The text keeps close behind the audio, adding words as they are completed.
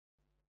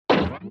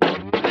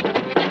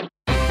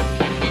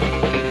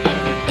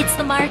It's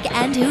the Mark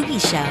and Hoogie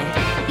Show,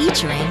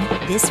 featuring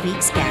this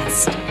week's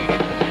guest,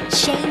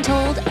 Shane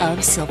Told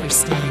of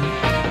Silverstein.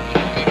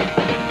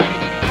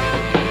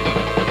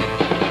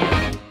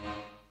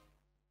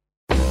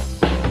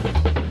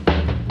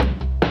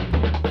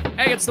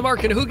 Hey, it's the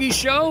Mark and Hoogie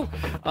Show.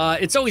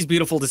 It's always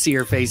beautiful to see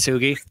your face,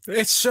 Hoogie.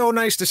 It's so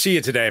nice to see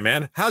you today,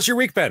 man. How's your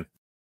week been?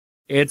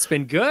 It's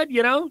been good,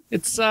 you know.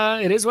 It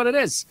is what it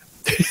is.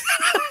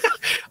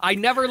 I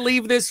never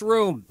leave this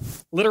room.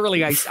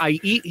 Literally, I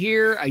eat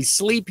here, I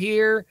sleep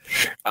here.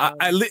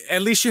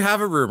 At least you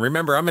have a room.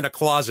 Remember, I'm in a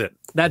closet.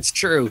 That's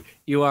true.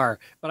 You are.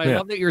 But I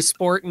love that you're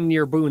sporting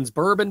your Boone's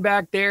Bourbon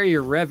back there,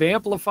 your Rev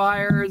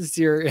amplifiers,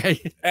 your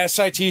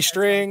SIT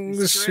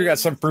strings. We got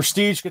some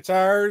Prestige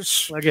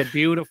guitars. Look at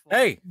beautiful.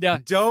 Hey,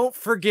 don't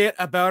forget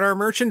about our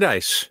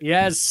merchandise.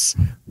 Yes.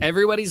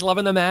 Everybody's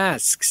loving the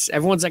masks.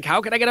 Everyone's like, how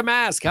can I get a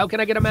mask? How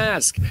can I get a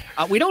mask?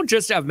 We don't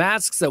just have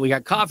masks, though. We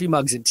got coffee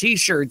mugs and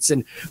T-shirts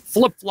and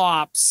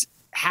flip-flops,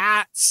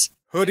 hats.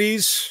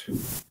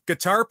 Hoodies,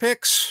 guitar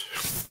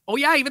picks. Oh,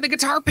 yeah, even the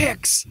guitar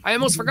picks. I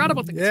almost forgot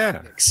about the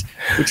guitar picks,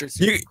 which are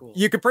super cool.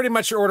 You can pretty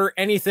much order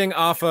anything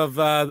off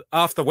the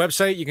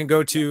website. You can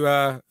go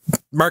to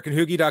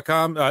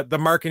markandhoogie.com,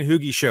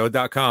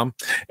 themarkandhoogieshow.com,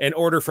 and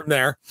order from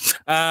there.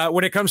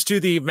 When it comes to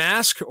the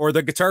mask or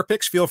the guitar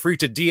picks, feel free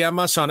to DM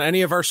us on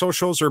any of our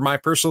socials or my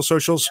personal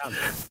socials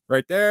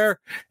right there,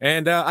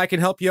 and I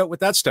can help you out with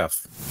that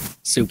stuff.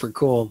 Super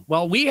cool.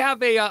 Well, we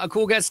have a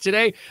cool guest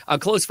today, a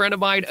close friend of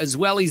mine as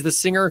well. He's the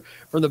singer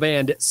from the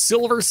band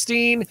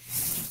Silverstein,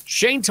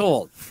 Shane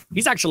Told.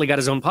 He's actually got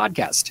his own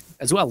podcast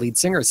as well, Lead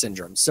Singer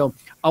Syndrome. So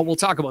we'll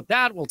talk about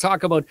that. We'll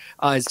talk about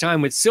his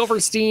time with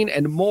Silverstein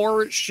and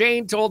more.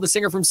 Shane Told, the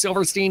singer from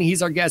Silverstein,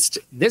 he's our guest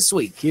this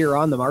week here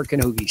on the Mark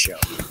and Hoogie Show.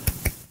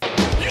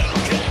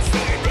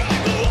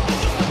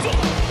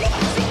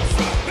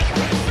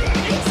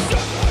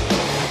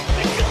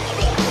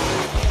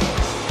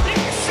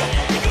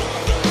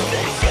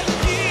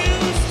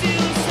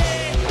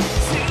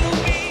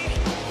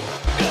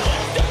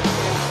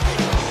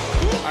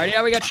 All right,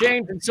 yeah, we got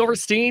Shane from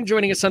Silverstein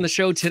joining us on the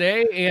show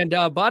today. And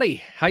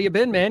buddy, how you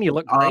been, man? You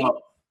look great.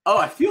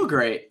 I feel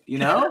great. You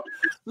know,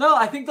 no,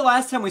 I think the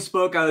last time we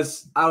spoke, I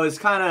was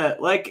kind of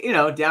like, you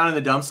know, down in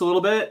the dumps a little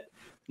bit.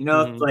 You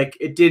know, like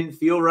it didn't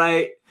feel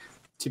right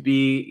to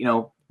be, you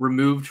know,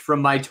 removed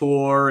from my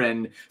tour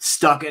and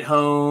stuck at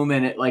home,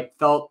 and it like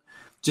felt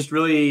just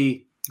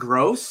really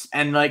gross.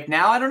 And like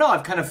now, I don't know,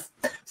 I've kind of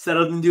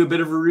settled into a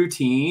bit of a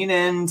routine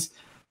and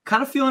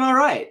kind of feeling all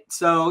right.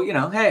 So, you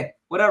know, hey,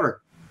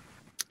 whatever.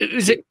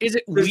 Is it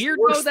weird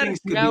though that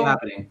it's now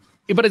happening?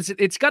 But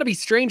it's got to be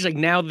strange. Like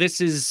now,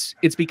 it's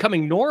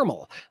becoming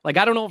normal. Like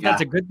I don't know if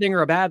that's a good thing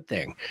or a bad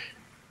thing.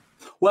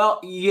 Well,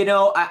 you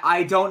know,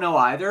 I don't know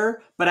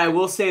either. But I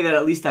will say that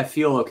at least I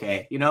feel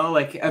okay. You know,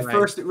 like at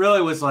first it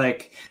really was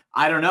like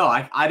I don't know.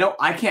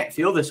 I can't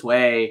feel this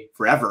way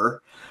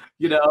forever.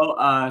 You know,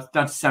 not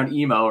to sound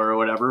emo or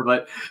whatever,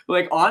 but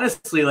like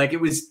honestly, like it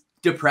was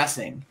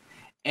depressing.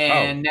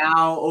 And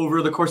now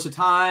over the course of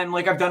time,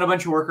 like I've done a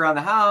bunch of work around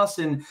the house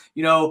and,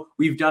 you know,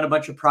 we've done a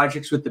bunch of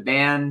projects with the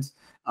band.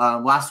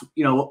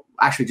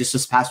 Actually just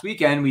this past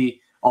weekend, we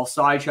all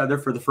saw each other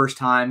for the first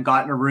time,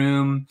 got in a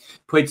room,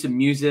 played some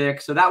music.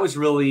 So that was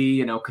really,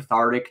 you know,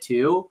 cathartic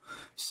too.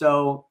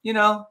 So, you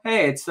know,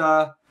 hey, it's,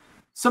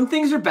 some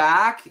things are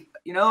back.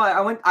 You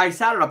know, I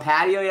sat on a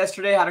patio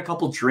yesterday, had a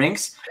couple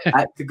drinks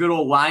at the good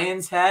old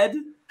Lion's Head.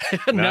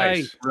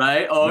 Nice.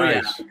 Right?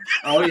 Yeah.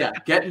 Oh yeah.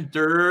 Getting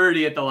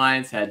dirty at the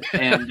Lion's Head.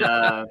 And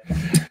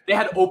they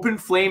had open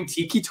flame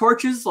tiki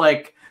torches,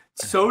 like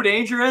so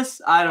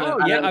dangerous. I don't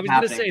know. I was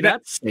going to say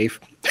that's safe.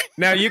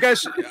 Now you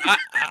guys,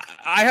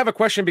 I have a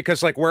question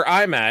because like where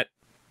I'm at,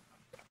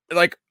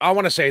 like I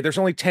want to say there's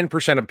only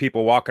 10% of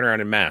people walking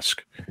around in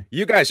masks.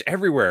 You guys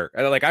everywhere.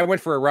 Like I went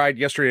for a ride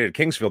yesterday to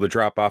Kingsville to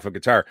drop off a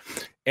guitar,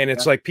 and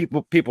it's like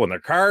people in their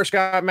cars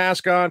got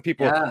masks on.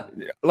 People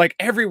like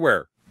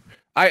everywhere.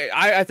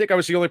 I think I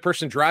was the only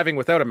person driving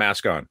without a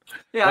mask on.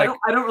 Yeah, like,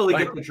 I don't really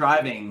get the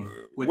driving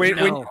with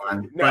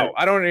on. No,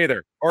 I don't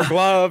either. Or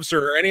gloves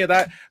or any of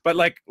that. But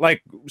like,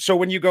 so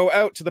when you go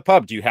out to the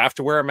pub, do you have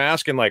to wear a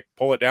mask and like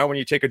pull it down when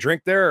you take a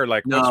drink there, or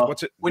like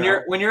what's it? When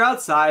you're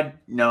outside,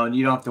 no,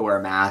 you don't have to wear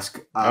a mask.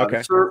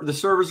 Okay. The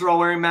servers are all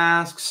wearing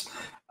masks.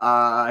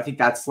 I think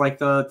that's like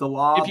the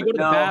law. If you go to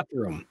the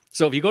bathroom.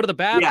 So if you go to the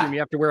bathroom, you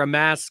have to wear a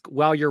mask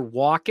while you're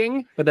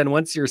walking, but then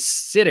once you're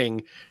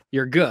sitting,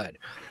 you're good.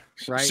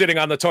 Right? Sitting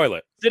on the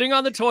toilet. Sitting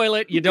on the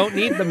toilet, you don't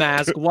need the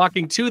mask.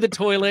 Walking to the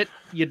toilet,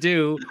 you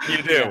do.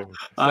 You do.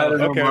 I don't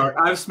know, Mark.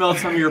 I've smelled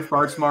some of your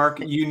farts, Mark.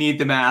 You need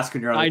the mask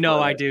when you're on the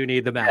toilet. I do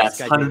need the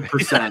mask. Yes,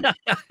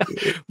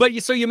 100%.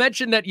 But so you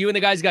mentioned that you and the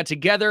guys got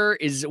together.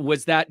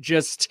 Was that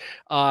just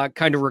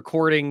kind of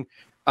recording,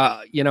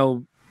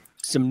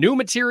 some new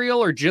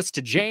material or just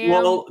to jam?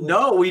 Well,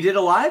 no, we did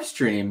a live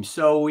stream.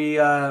 So we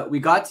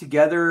got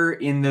together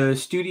in the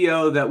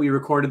studio that we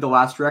recorded the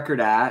last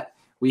record at.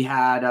 We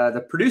had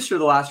the producer of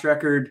the last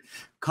record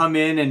come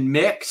in and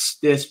mix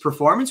this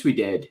performance we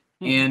did.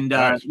 And,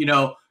 nice.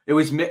 it it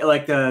was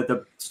like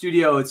the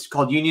studio. It's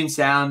called Union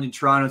Sound in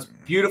Toronto. It's a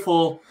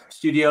beautiful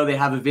studio. They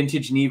have a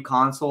vintage Neve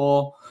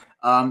console.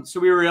 So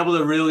we were able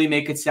to really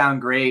make it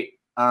sound great,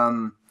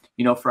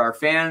 for our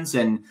fans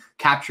and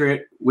capture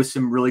it with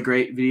some really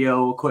great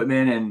video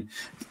equipment. And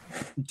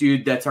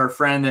dude, that's our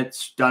friend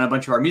that's done a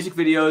bunch of our music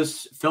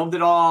videos, filmed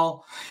it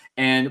all.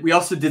 And we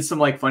also did some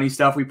like funny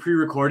stuff. We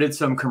pre-recorded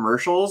some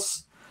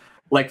commercials,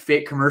 like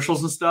fake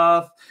commercials and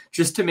stuff,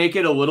 just to make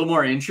it a little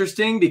more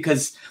interesting,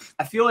 because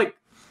I feel like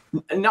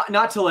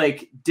not to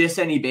like diss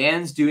any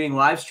bands doing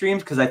live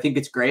streams, because I think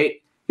it's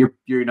great. You're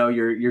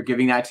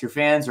giving that to your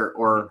fans,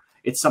 or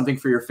it's something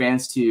for your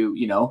fans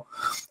to,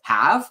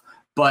 have.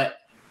 But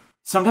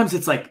sometimes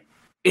it's like,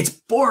 it's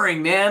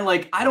boring, man.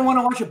 Like, I don't want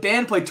to watch a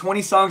band play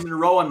 20 songs in a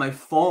row on my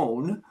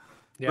phone,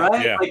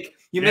 right? Yeah. Like,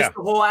 you miss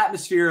the whole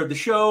atmosphere of the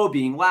show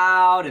being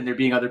loud and there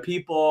being other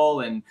people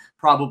and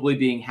probably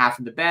being half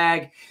in the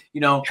bag,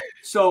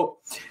 So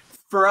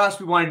for us,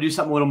 we wanted to do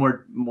something a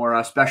little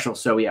more special.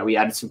 So yeah, we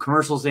added some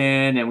commercials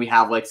in, and we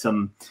had like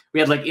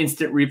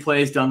instant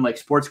replays done, like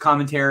sports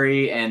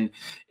commentary, and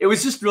it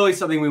was just really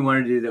something we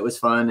wanted to do that was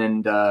fun.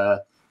 And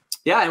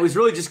it was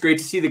really just great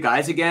to see the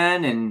guys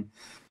again, and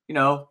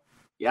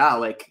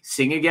like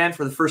sing again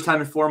for the first time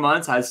in 4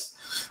 months. I was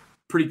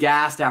pretty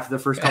gassed after the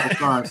first couple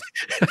songs.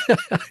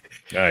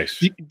 Nice.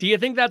 Do you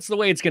think that's the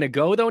way it's going to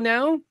go though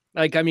now?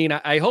 Like, I mean,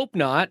 I hope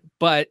not,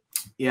 but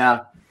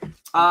yeah.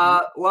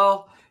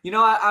 Well,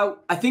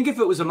 I think if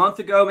it was a month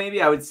ago,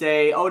 maybe I would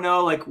say, oh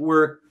no, like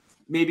we're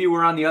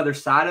on the other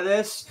side of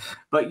this.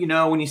 But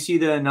when you see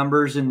the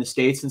numbers in the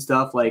States and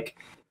stuff, like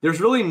there's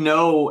really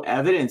no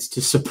evidence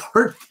to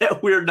support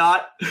that we're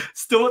not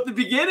still at the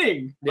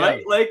beginning,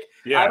 right? Like,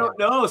 I don't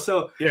know.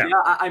 So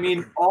I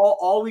mean,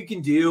 all we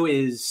can do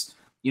is,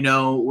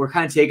 we're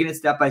kind of taking it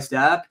step by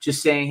step,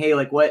 just saying, hey,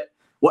 like what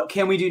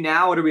can we do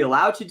now? What are we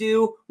allowed to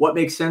do? What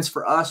makes sense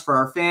for us, for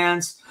our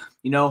fans?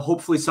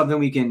 Hopefully something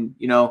we can,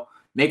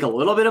 make a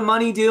little bit of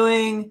money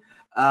doing,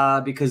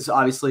 because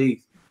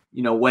obviously,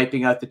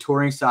 wiping out the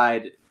touring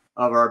side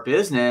of our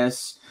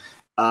business,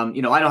 I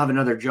don't have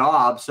another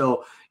job.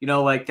 So,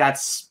 like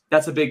that's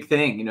a big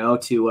thing,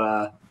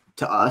 to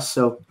us.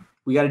 So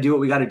we got to do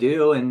what we got to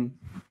do. And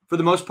for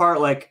the most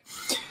part, like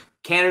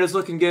Canada's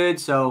looking good.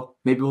 So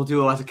maybe we'll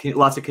do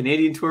lots of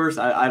Canadian tours.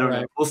 I don't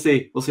know. We'll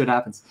see. We'll see what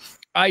happens.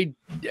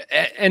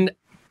 And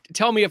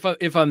tell me if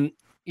I'm,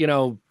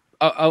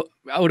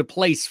 out of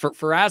place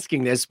for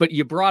asking this, but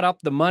you brought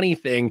up the money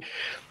thing.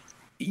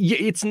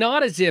 It's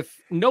not as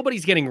if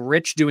nobody's getting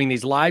rich doing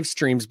these live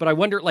streams, but I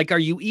wonder, like, are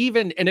you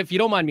even, and if you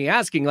don't mind me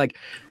asking, like,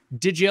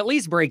 did you at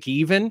least break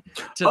even?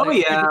 Yeah,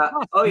 we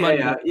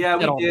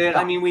did.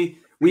 I mean,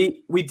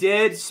 we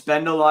did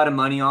spend a lot of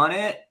money on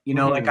it.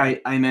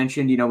 Like I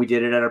mentioned, we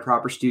did it at a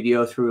proper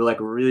studio through like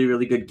really,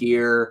 really good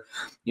gear.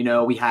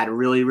 We had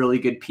really, really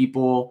good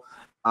people,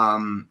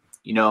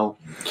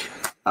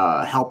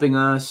 helping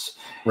us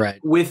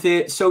with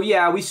it. So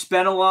yeah, we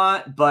spent a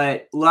lot,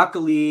 but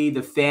luckily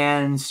the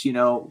fans,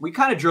 we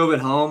kind of drove it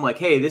home. Like,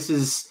 hey, this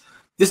is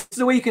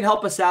the way you can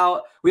help us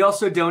out. We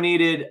also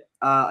donated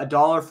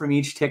 $1 from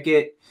each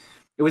ticket.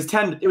 It was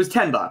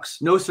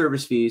 $10, no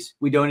service fees.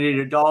 We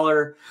donated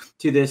 $1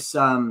 to this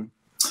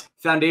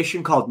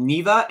foundation called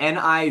NIVA,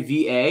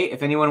 NIVA.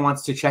 If anyone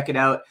wants to check it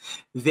out,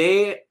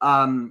 they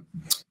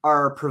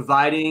are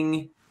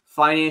providing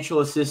financial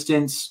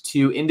assistance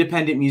to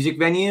independent music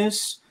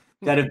venues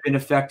that have been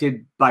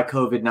affected by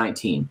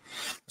COVID-19. Okay.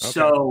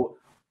 So,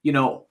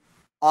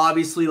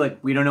 obviously, like,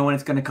 we don't know when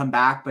it's going to come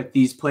back, but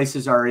these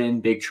places are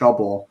in big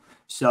trouble.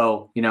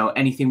 So,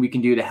 anything we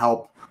can do to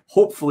help,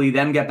 hopefully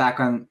them get back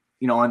on,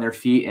 on their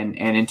feet. And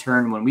in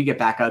turn, when we get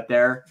back out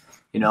there,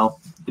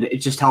 it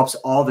just helps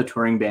all the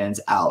touring bands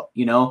out,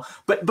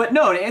 but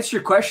no, to answer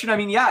your question, I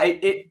mean, yeah,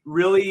 it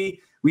really,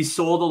 we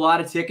sold a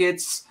lot of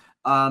tickets,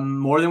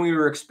 more than we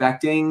were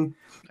expecting.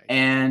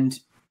 And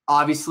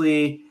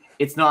obviously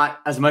it's not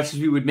as much as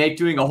we would make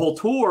doing a whole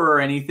tour or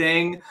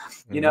anything,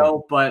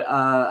 but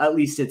at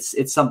least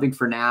it's something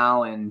for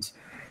now. And,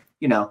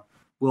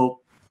 we'll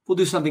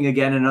do something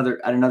again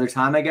at another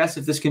time, I guess,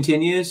 if this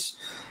continues.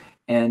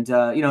 And,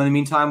 in the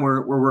meantime,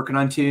 we're working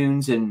on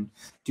tunes and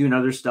doing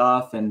other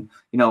stuff. And,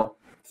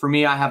 for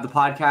me, I have the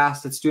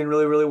podcast that's doing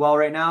really, really well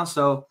right now.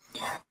 So,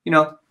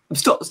 I'm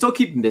still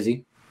keeping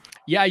busy.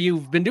 Yeah,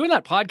 you've been doing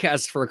that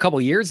podcast for a couple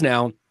of years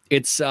now.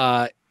 It's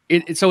for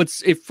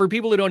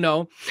people who don't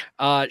know,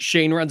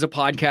 Shane runs a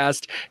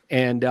podcast,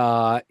 and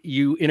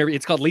you interview.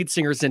 It's called Lead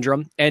Singer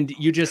Syndrome, and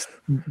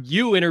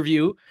you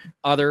interview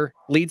other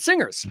lead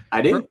singers.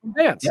 I do.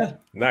 Bands. Yeah,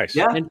 nice.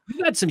 Yeah, and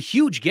you had some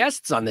huge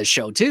guests on this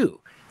show too.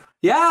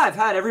 Yeah, I've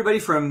had everybody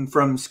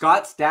from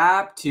Scott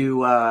Stapp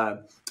to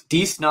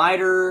Dee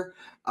Snider,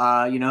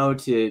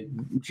 to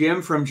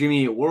Jim from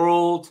Jimmy Eat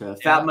World, to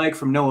Fat Mike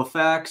from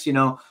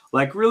NoFX,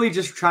 like really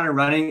just trying to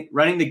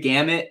running the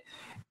gamut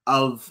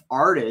of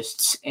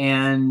artists.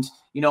 And,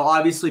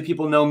 obviously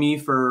people know me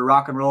for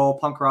rock and roll,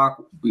 punk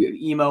rock,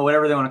 emo,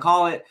 whatever they want to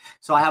call it.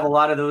 So I have a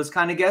lot of those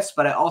kind of guests,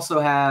 but I also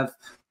have,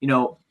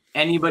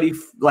 anybody,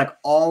 like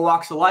all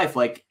walks of life,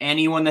 like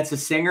anyone that's a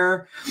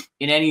singer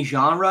in any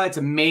genre. It's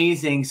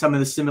amazing some of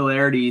the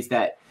similarities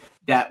that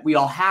we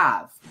all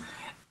have.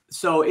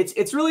 So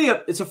it's really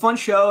a fun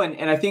show.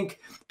 And I think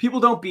people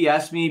don't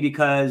BS me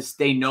because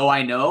they know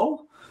I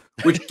know,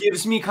 which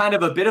gives me kind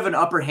of a bit of an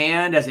upper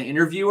hand as an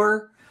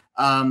interviewer.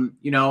 I'm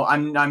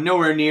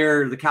nowhere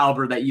near the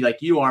caliber that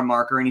you are,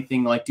 Mark, or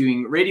anything like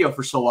doing radio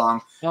for so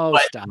long. Oh,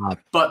 stop.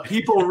 But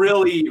people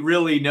really,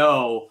 really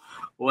know.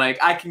 Like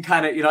I can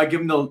kind of, I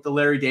give them the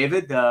Larry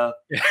David, and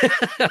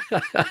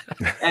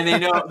they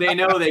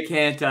know they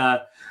can't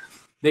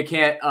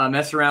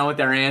mess around with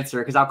their answer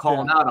because I'll call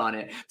them out on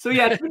it. So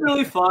yeah, it's been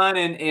really fun,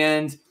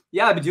 and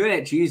yeah, I've been doing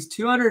it. Geez,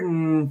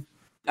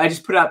 I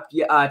just put up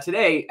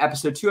today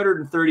episode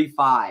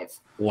 235.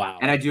 Wow.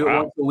 And I do it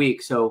once a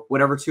week. So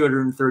whatever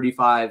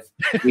 235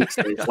 weeks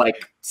is,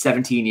 like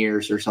 17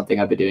 years or something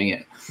I've been doing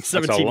it.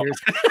 17 years.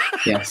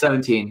 Yeah,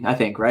 17, I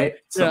think, right?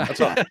 So,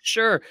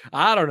 sure.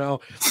 I don't know.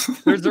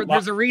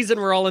 There's a reason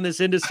we're all in this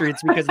industry.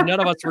 It's because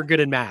none of us were good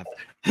in math.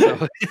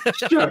 So.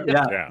 Sure.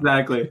 Yeah,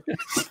 exactly.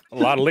 A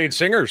lot of lead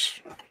singers.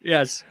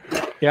 Yes.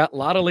 Yeah, a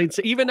lot of leads.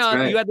 Even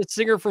you had the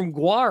singer from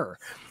Gwar.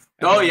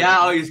 Oh, yeah.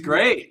 Oh, he's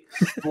great.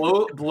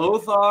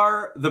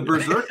 Blothar the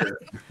Berserker.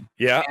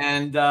 Yeah.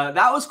 And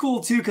that was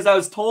cool, too, because I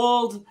was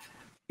told,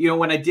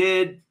 when I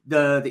did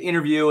the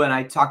interview and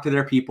I talked to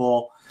their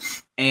people,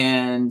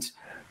 and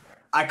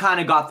I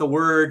kind of got the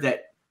word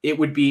that it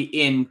would be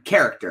in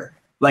character.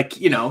 Like,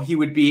 he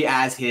would be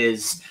as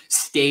his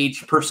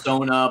stage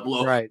persona,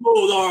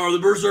 Blothar the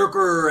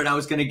Berserker, and I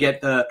was going to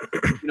get the,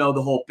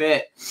 the whole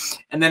bit.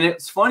 And then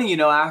it's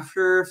funny,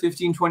 after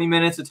 15, 20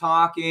 minutes of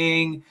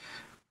talking,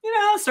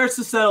 it starts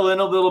to settle in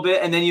a little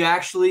bit. And then he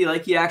actually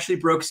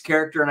broke his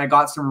character, and I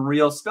got some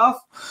real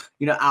stuff,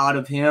 out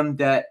of him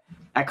that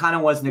I kind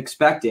of wasn't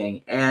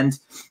expecting. And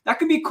that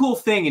can be a cool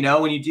thing,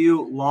 when you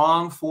do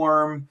long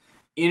form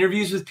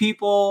interviews with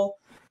people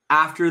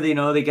after they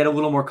get a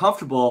little more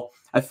comfortable.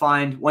 I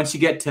find once you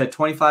get to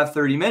 25,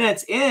 30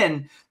 minutes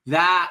in,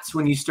 that's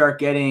when you start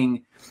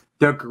getting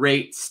the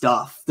great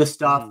stuff, the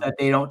stuff that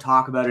they don't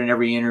talk about in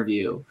every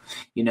interview,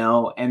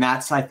 and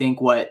that's, I think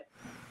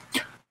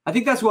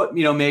that's what,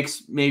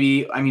 makes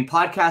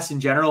podcasts in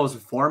general as a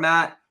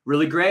format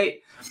really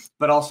great,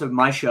 but also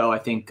my show, I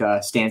think,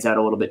 stands out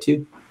a little bit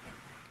too.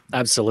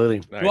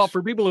 Absolutely. Nice. Well,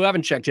 for people who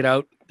haven't checked it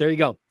out, there you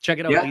go. Check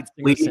it out. Yeah,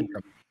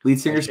 Lead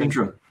Singer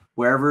Syndrome.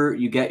 Wherever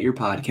you get your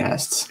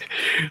podcasts.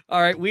 All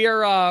right,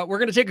 we're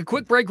going to take a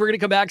quick break. We're going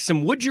to come back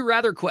some Would You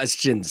Rather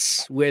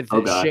questions with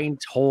Shane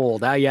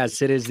Told.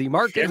 Yes, it is the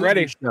Mark and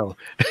Hoogie Show.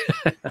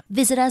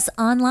 Visit us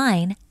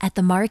online at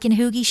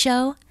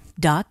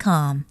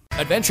themarkandhoogieshow.com.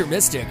 Adventure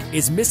Mystic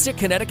is Mystic,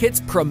 Connecticut's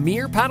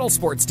premier paddle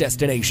sports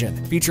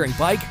destination, featuring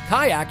bike,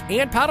 kayak,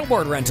 and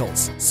paddleboard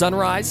rentals,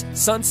 sunrise,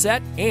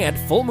 sunset, and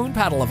full moon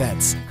paddle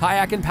events,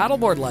 kayak and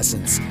paddleboard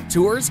lessons,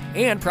 tours,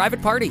 and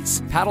private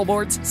parties,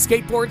 paddleboards,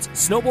 skateboards,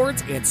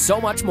 snowboards, and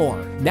so much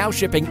more. Now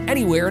shipping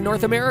anywhere in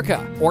North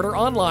America. Order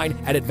online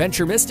at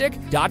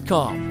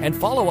adventuremystic.com and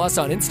follow us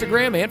on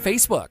Instagram and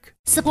Facebook.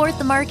 Support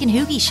the Mark and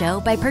Hoogie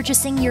Show by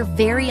purchasing your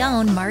very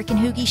own Mark and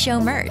Hoogie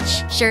Show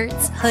merch.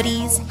 Shirts,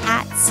 hoodies,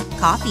 hats,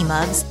 coffee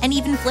mugs, and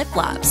even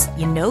flip-flops.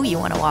 You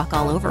want to walk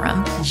all over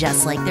them,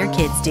 just like their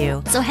kids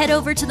do. So head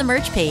over to the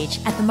merch page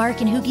at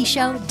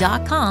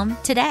themarkandhoogieshow.com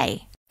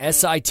today.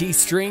 SIT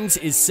Strings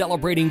is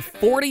celebrating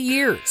 40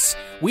 years.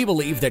 We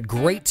believe that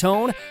great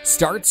tone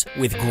starts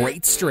with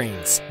great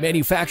strings.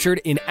 Manufactured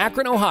in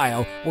Akron,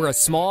 Ohio, we're a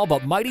small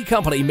but mighty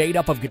company made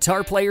up of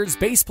guitar players,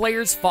 bass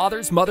players,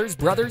 fathers, mothers,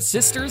 brothers,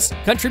 sisters,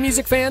 country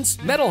music fans,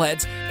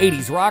 metalheads,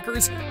 80s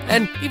rockers,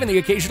 and even the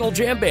occasional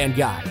jam band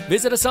guy.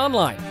 Visit us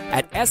online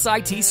at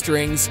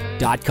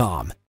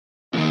sitstrings.com.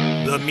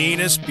 The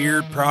meanest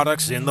beard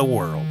products in the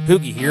world.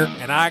 Hoogie here,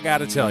 and I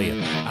gotta tell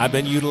you, I've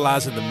been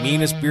utilizing the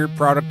meanest beard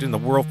product in the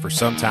world for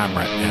some time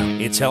right now.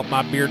 It's helped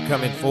my beard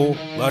come in full,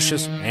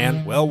 luscious,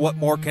 and, well, what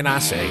more can I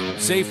say?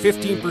 Save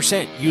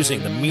 15%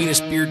 using the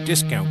meanest beard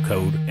discount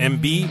code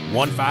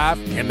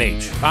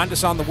MB15MH. Find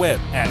us on the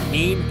web at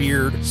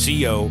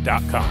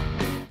meanbeardco.com.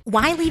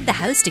 Why leave the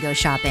house to go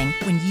shopping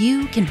when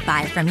you can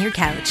buy from your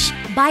couch?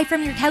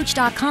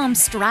 BuyFromYourCouch.com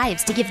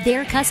strives to give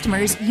their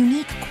customers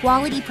unique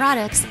quality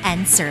products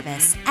and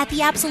service at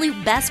the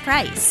absolute best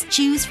price.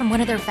 Choose from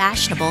one of their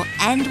fashionable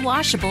and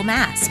washable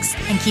masks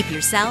and keep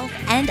yourself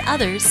and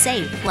others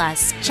safe.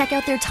 Plus, check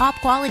out their top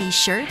quality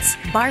shirts,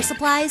 bar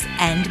supplies,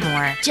 and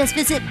more. Just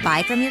visit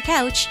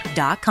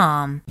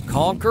BuyFromYourCouch.com.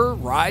 Conquer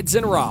Rides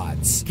and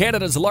Rods,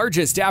 Canada's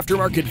largest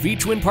aftermarket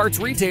V-twin parts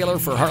retailer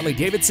for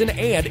Harley-Davidson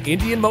and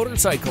Indian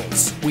motorcycles.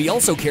 We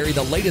also carry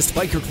the latest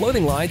biker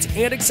clothing lines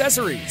and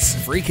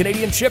accessories. Free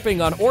Canadian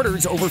shipping on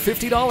orders over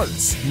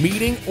 $50.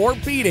 Meeting or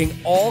beating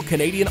all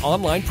Canadian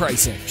online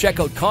pricing. Check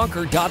out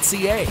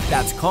Conquer.ca.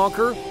 That's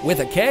Conquer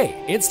with a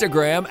K.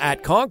 Instagram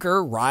at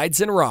Conquer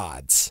Rides and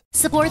Rods.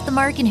 Support the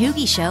Mark and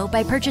Hoogie Show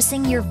by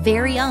purchasing your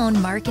very own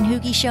Mark and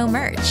Hoogie Show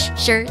merch.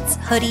 Shirts,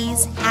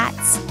 hoodies,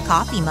 hats,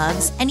 coffee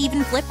mugs, and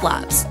even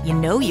flip-flops. You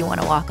know you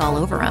want to walk all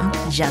over them,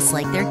 just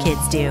like their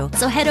kids do.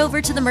 So head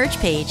over to the merch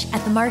page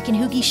at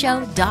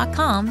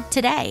themarkandhoogieshow.com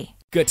today.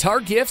 Guitar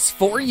gifts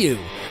for you.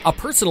 A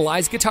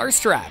personalized guitar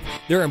strap.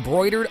 They're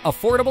embroidered,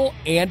 affordable,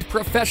 and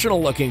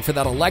professional looking for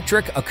that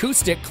electric,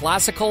 acoustic,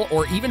 classical,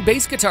 or even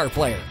bass guitar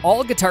player.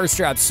 All guitar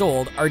straps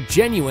sold are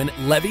genuine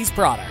Levy's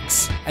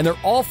products. And they're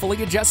all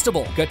fully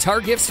adjustable.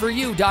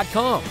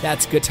 GuitarGiftsForYou.com.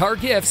 That's Guitar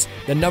Gifts,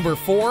 the number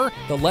 4,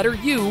 the letter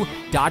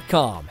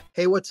U.com.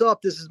 Hey, what's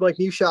up? This is Mike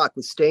Newshock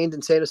with Stained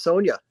in Santa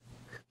Sonia.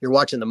 You're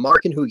watching the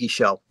Mark and Hoogie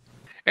Show.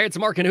 Hey, it's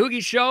Mark and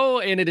Hoogie Show,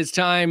 and it is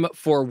time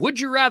for Would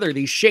You Rather,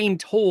 the Shane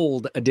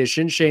Told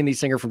edition. Shane, the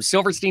singer from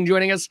Silverstein,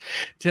 joining us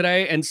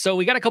today. And so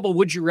we got a couple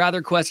Would You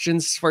Rather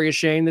questions for you,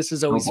 Shane. This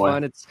is always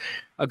fun. It's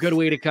a good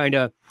way to kind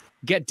of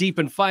get deep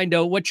and find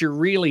out what you're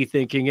really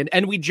thinking.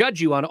 And we judge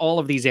you on all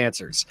of these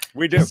answers.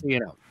 We do. So, you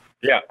know.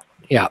 Yeah.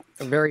 Yeah.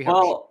 Very happy.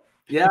 Well,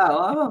 yeah,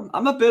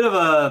 I'm a bit of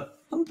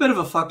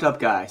a fucked up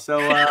guy. So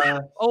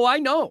oh, I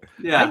know.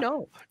 Yeah. I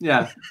know.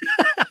 Yeah.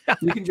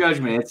 You can judge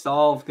me. It's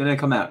all gonna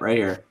come out right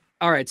here.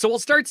 All right, so we'll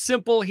start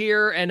simple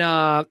here. And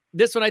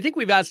this one, I think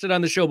we've asked it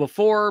on the show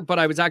before, but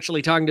I was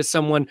actually talking to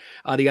someone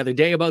the other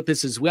day about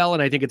this as well.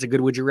 And I think it's a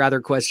good would you rather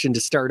question to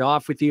start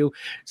off with you.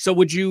 So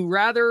would you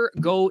rather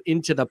go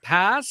into the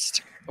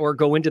past or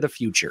go into the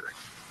future?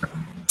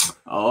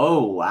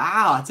 Oh,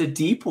 wow. That's a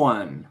deep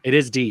one. It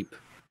is deep.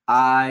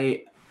 I'm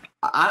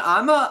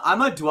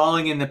a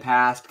dwelling in the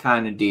past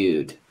kind of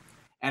dude.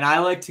 And I'd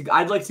like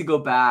to go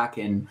back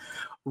and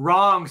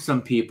wrong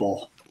some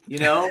people. You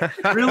know,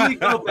 really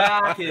go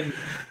back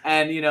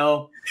and you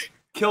know,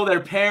 kill their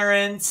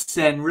parents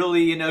and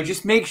really, you know,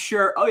 just make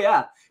sure. Oh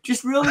yeah,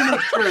 just really make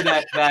sure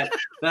that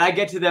I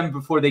get to them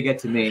before they get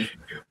to me.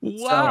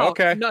 Wow. So,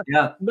 okay. Not.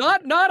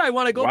 I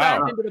want to go back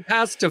into the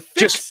past to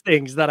fix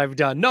things that I've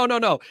done. No.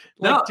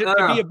 Like to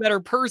be a better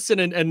person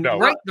and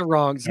right the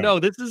wrongs. No,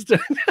 this is to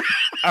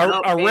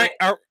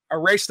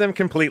erase them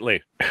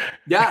completely.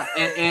 Yeah,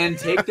 and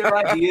take their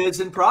ideas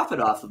and profit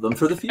off of them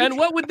for the future. And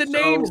what would the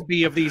names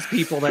be of these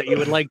people that you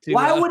would like to?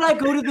 Why would I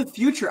go to the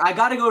future? I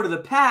got to go to the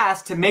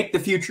past to make the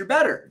future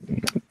better.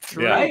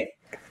 Right?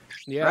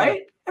 Yeah.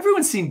 Right?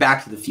 Everyone's seen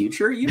Back to the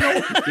Future. You know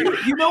what to do.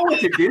 You know what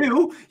to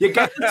do. You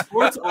get the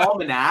sports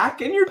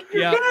almanac, and you're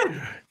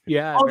good.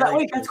 Yeah. Oh,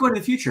 that's going to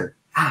the future.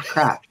 Ah,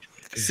 crap.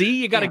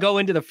 See, you got to go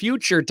into the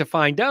future to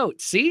find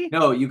out. See?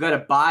 No, you got to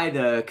buy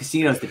the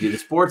casinos to do the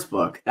sports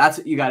book. That's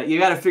what you got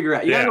to figure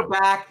out. You got to go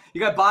back.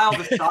 You got to buy all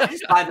the stocks.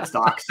 Just buy the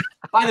stocks.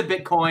 Buy the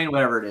Bitcoin,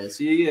 whatever it is.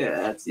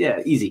 Yeah,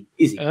 easy.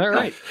 All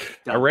right.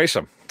 Done. Erase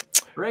them.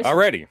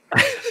 Already.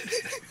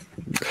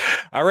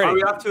 Are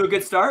we off to a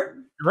good start?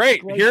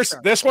 Great.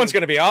 This one's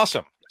going to be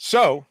awesome.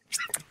 So,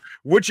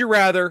 would you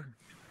rather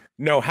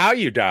know how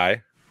you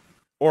die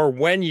or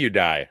when you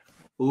die?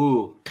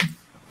 Ooh.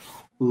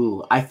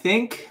 I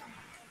think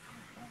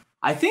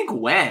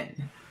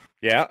when.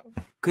 Yeah.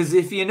 Because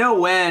if you know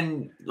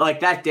when, like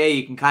that day,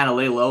 you can kind of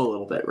lay low a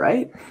little bit,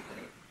 right?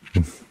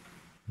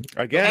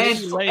 I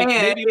guess. And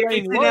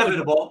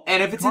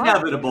if it's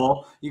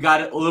inevitable, you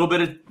got a little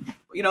bit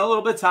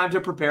of time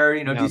to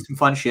prepare. Do some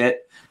fun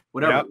shit,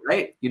 whatever,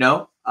 right?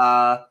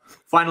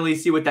 Finally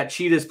see what that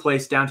Cheetah's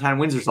place downtown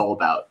Windsor's all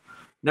about.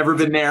 Never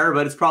been there,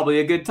 but it's probably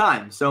a good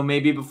time. So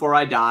maybe before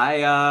I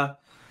die,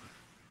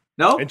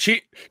 no. And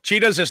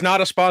Cheetah's is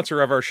not a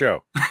sponsor of our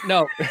show.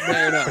 No.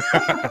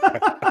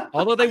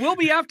 Although they will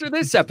be after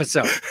this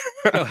episode.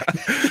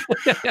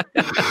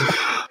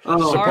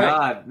 Oh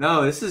God,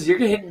 no! You're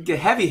hitting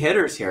heavy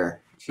hitters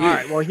here. Jeez. All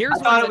right. Well, I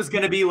thought it was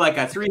going to be like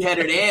a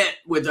 3-headed ant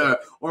with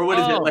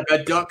like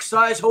a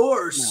duck-sized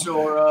horse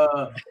or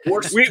a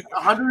horse,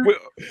 100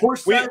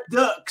 horse-sized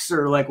ducks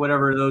or like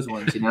whatever those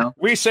ones,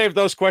 We save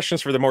those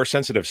questions for the more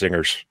sensitive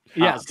singers.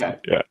 Yes. Okay.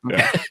 Yeah.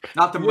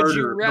 Not the the ones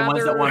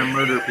that want to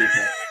murder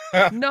people.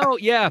 No,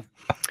 yeah.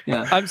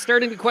 I'm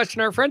starting to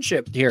question our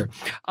friendship here.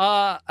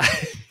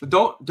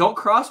 Don't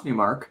cross me,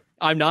 Mark.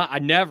 I'm not. I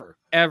never,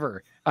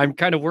 ever. I'm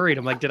kind of worried.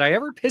 I'm like, did I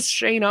ever piss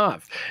Shane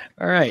off?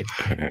 All right.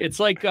 It's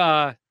like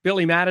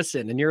Billy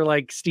Madison, and you're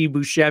like Steve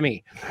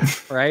Buscemi,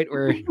 right?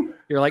 Where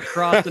you're like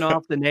crossing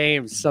off the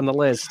names on the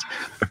list.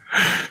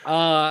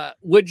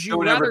 Would you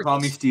don't ever call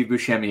me Steve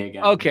Buscemi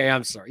again? Okay,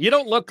 I'm sorry. You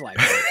don't look like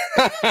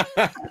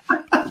it.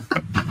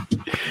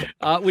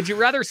 Would you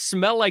rather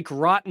smell like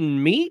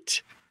rotten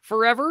meat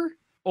forever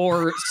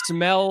or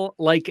smell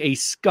like a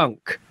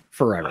skunk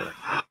forever?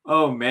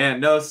 Oh man,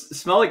 no,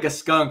 smell like a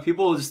skunk.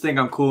 People will just think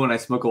I'm cool when I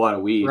smoke a lot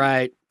of weed.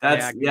 Right.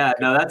 That's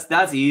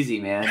easy,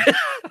 man.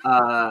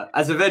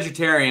 As a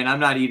vegetarian, I'm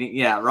not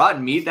eating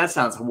rotten meat. That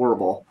sounds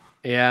horrible.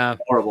 Yeah.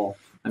 Horrible.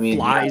 I mean,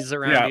 flies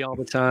around me all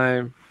the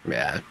time.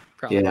 Yeah.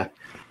 Probably. Yeah.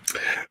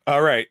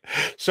 All right.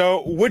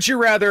 So, would you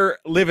rather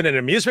live in an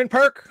amusement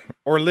park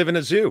or live in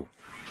a zoo?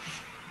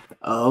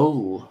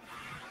 Oh.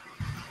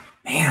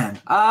 Man.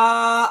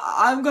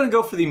 I'm going to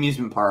go for the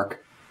amusement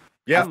park.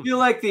 Yeah. I feel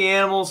like the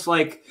animals,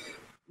 like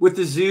with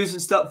the zoos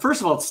and stuff,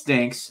 first of all, it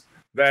stinks.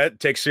 That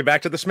takes you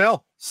back to the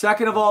smell.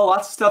 Second of all,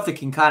 lots of stuff that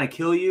can kind of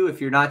kill you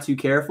if you're not too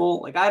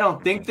careful. Like, I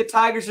don't think the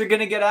tigers are going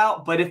to get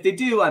out, but if they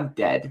do, I'm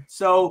dead.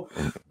 So,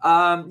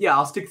 yeah,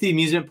 I'll stick to the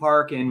amusement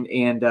park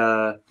and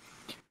I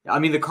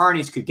mean, the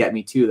carnies could get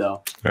me too,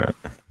 though.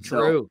 True.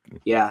 So,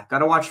 yeah, got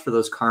to watch for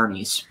those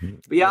carnies.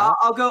 But yeah,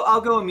 I'll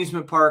go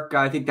amusement park.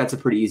 I think that's a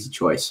pretty easy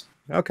choice.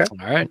 Okay.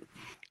 All right.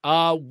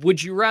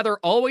 Would you rather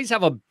always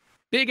have a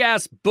big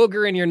ass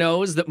booger in your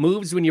nose that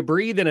moves when you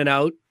breathe in and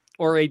out,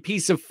 or a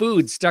piece of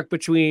food stuck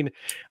between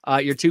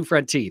your two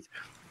front teeth?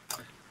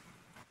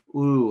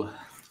 Ooh.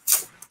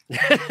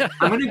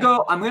 I'm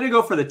gonna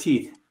go for the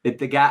teeth.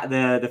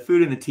 The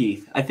food in the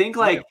teeth. I think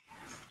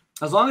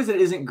as long as it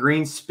isn't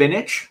green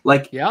spinach,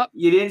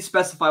 you didn't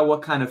specify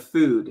what kind of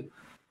food.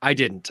 I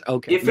didn't.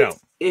 Okay.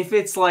 If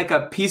it's like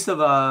a piece of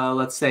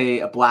let's say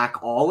a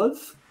black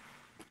olive,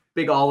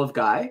 big olive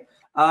guy,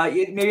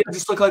 maybe it'll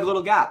just look like a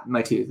little gap in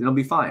my tooth and it'll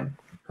be fine.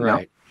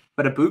 Right. Know?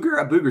 But a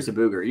booger's a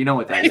booger. You know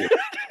what that is.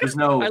 There's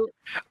no.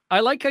 I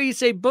like how you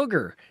say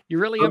booger. You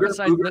really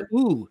emphasize the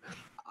ooh.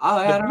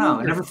 I don't know.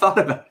 I never thought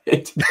about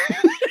it.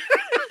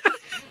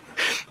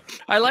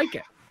 I like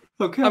it.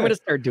 Okay. I'm going to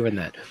start doing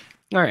that.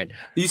 All right.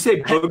 You say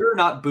booger,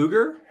 not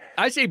booger?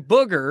 I say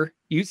booger.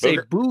 You say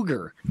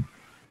booger.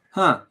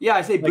 Huh. Yeah,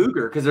 I say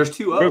booger because there's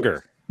two O's.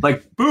 Booger.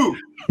 Like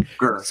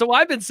booger. So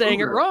I've been saying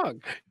it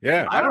wrong.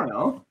 Yeah. I don't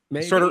know.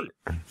 Maybe. Sort of.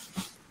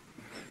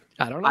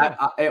 I don't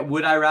know.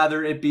 Would I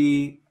rather it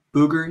be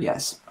booger?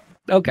 Yes.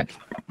 Okay.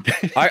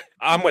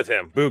 I'm with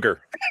him. Booger.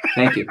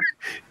 Thank you.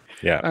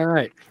 Yeah.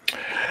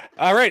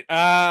 All right.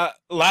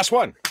 Last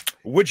one.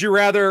 Would you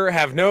rather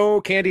have no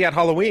candy at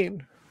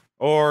Halloween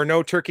or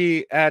no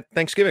turkey at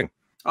Thanksgiving?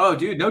 Oh,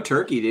 dude, no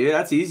turkey, dude.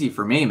 That's easy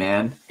for me,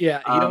 man.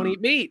 Yeah, you don't eat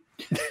meat.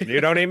 You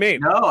don't eat meat.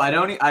 No, I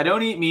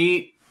don't eat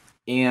meat.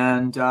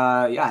 And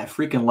I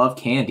freaking love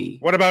candy.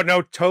 What about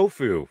no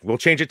tofu? We'll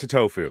change it to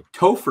tofu.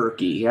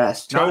 Tofurkey,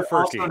 yes. Tofurkey.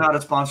 Also not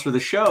a sponsor of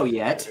the show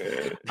yet.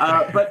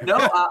 But no,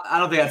 I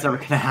don't think that's ever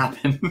going to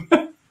happen.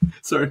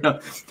 Sorry, no.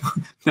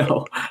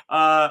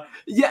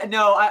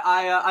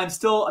 I'm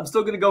still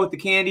going to go with the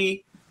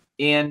candy.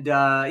 And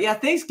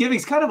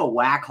Thanksgiving's kind of a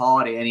whack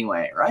holiday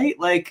anyway, right?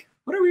 Like,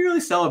 what are we really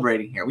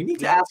celebrating here? We need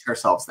to ask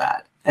ourselves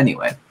that.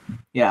 Anyway,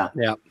 yeah.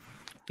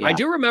 I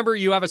do remember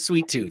you have a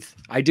sweet tooth.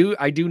 I do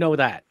know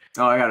that.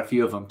 Oh, I got a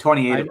few of them.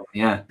 28 of them,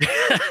 yeah.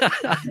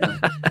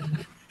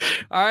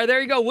 All right, there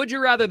you go. Would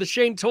you rather, the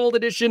Shane Told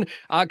edition.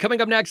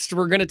 Coming up next,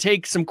 we're going to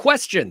take some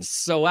questions.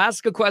 So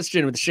ask a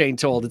question with Shane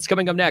Told. It's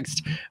coming up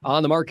next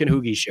on The Mark and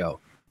Hoogie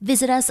Show.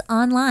 Visit us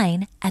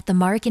online at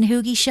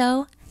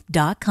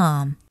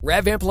themarkandhoogieshow.com.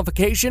 Rev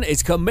Amplification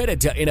is committed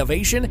to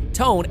innovation,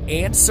 tone,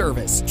 and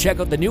service. Check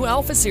out the new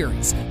Alpha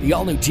Series, the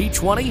all-new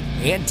G20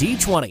 and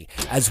D20,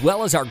 as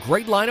well as our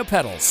great line of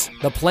pedals.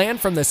 The plan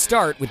from the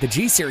start with the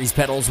G-Series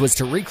pedals was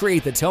to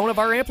recreate the tone of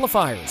our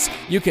amplifiers.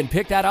 You can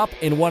pick that up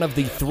in one of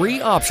the three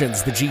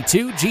options, the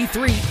G2,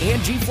 G3, and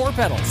G4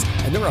 pedals,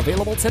 and they're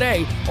available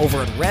today over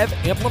at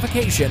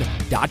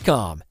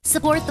revamplification.com.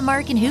 Support the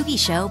Mark and Hoogie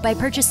Show by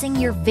purchasing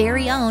your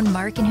very own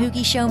Mark and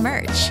Hoogie Show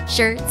merch.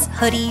 Shirts,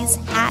 hoodies,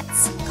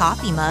 hats,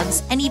 coffee mugs,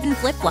 and even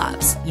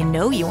flip-flops. You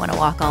know you want to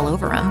walk all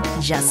over them,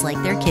 just like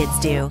their kids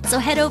do. So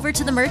head over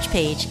to the merch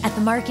page at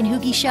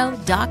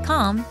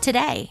themarkandhoogieshow.com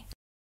today.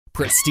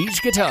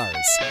 Prestige Guitars.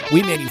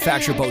 We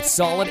manufacture both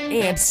solid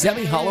and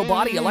semi-hollow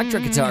body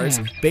electric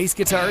guitars, bass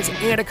guitars,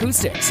 and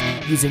acoustics,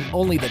 using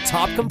only the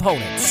top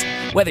components.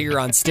 Whether you're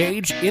on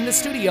stage, in the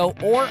studio,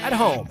 or at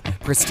home,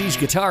 Prestige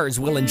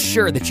Guitars will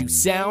ensure that you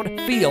sound,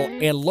 feel,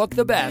 and look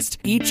the best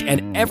each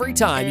and every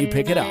time you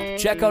pick it up.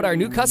 Check out our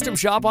new custom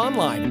shop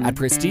online at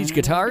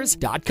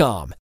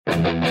prestigeguitars.com.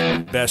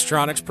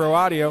 Bestronix Pro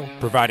Audio,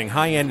 providing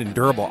high-end and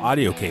durable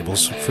audio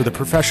cables for the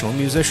professional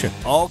musician.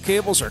 All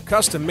cables are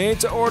custom made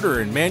to order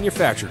and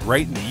manufactured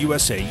right in the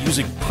USA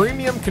using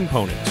premium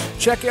components.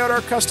 Check out our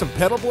custom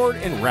pedal board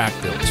and rack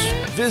builds.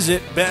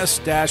 Visit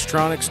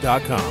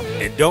best-tronics.com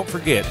and don't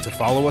forget to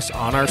follow us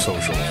on our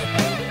socials.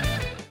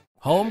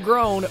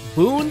 Homegrown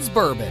Boone's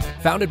Bourbon,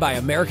 founded by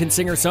American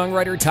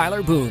singer-songwriter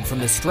Tyler Boone from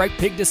the Striped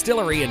Pig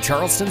Distillery in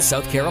Charleston,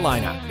 South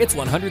Carolina. It's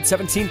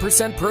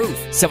 117% proof,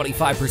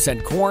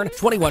 75% corn,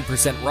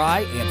 21%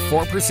 rye, and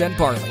 4%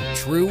 barley.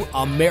 True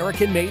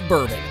American-made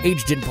bourbon,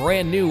 aged in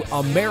brand new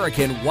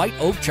American white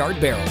oak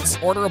charred barrels.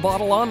 Order a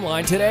bottle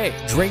online today.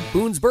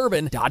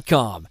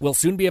 DrinkBoonesBourbon.com. Will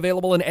soon be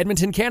available in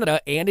Edmonton, Canada,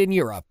 and in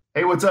Europe.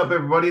 Hey, what's up,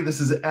 everybody? This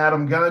is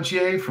Adam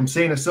Gontier from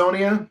Saint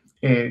Asonia,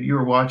 and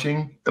you're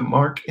watching The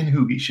Mark and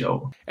Hoogie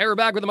Show. Hey, we're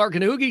back with The Mark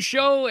and Hoogie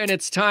Show, and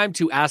it's time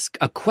to ask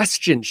a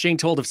question. Shane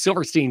Told of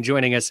Silverstein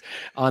joining us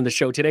on the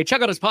show today.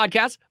 Check out his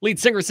podcast, Lead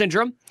Singer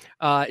Syndrome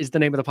is the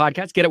name of the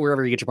podcast. Get it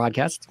wherever you get your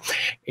podcasts.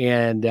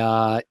 And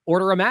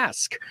order a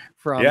mask.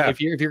 If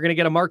you're going to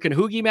get a Mark and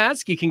Hoogie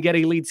mask, you can get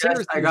a Lead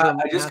Singer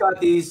Syndrome. I just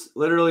got these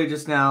literally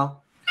just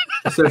now.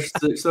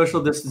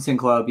 Social Distancing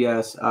Club,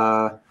 yes.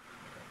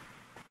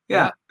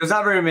 Yeah. There's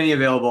not very many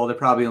available. They're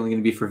probably only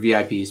going to be for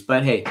VIPs.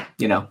 But hey,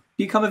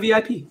 become a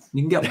VIP. You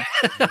can get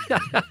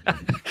one.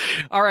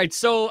 All right.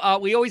 So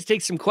we always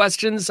take some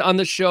questions on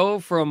the show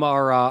from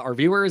our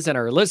viewers and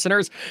our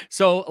listeners.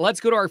 So let's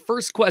go to our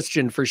first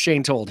question for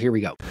Shane Told. Here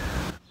we go.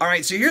 All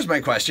right, so here's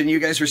my question. You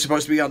guys were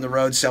supposed to be on the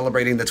road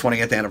celebrating the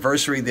 20th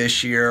anniversary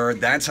this year.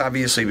 That's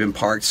obviously been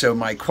parked. So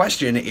my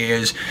question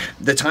is,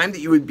 the time that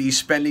you would be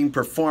spending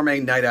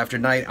performing night after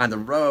night on the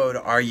road,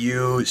 are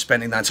you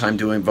spending that time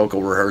doing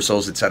vocal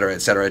rehearsals, et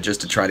cetera,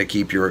 just to try to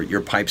keep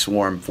your pipes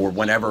warm for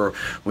whenever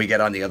we get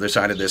on the other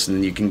side of this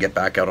and you can get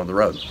back out on the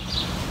road?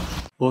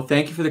 Well,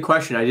 thank you for the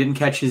question. I didn't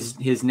catch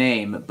his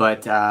name,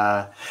 but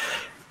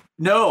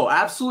no,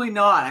 absolutely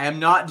not. I am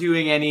not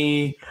doing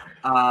any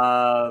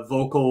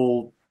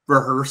vocal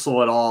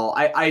rehearsal at all.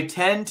 I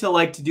tend to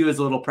like to do as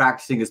little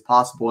practicing as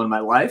possible in my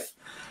life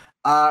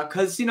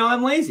because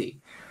I'm lazy.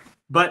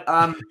 But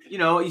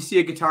you see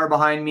a guitar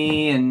behind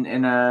me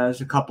and there's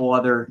a couple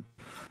other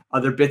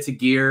bits of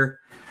gear.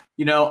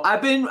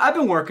 I've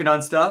been working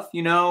on stuff,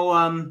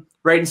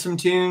 writing some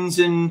tunes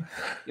and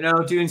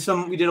doing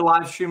some. We did a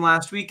live stream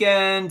last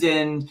weekend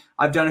and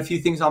I've done a few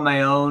things on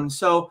my own.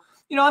 So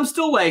I'm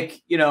still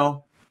like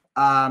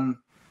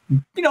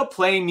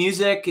playing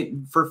music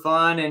for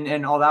fun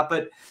and all that.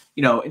 But,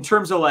 in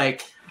terms of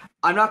like,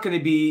 I'm not going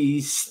to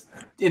be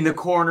in the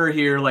corner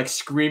here, like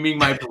screaming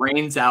my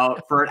brains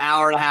out for an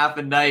hour and a half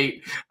a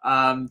night,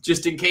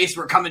 just in case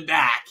we're coming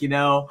back,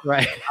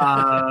 Right.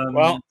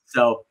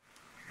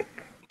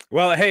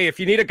 Well, hey, if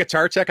you need a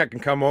guitar tech, I can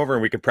come over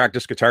and we can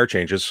practice guitar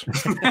changes.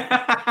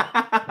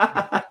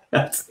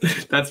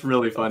 That's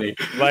really funny.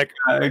 Like,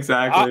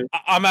 exactly.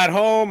 I'm at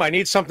home. I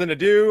need something to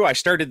do. I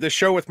started this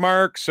show with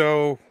Mark,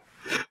 so.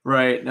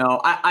 Right. No,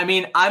 I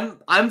mean,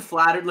 I'm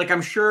flattered. Like,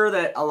 I'm sure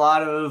that a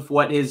lot of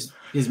what his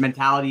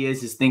mentality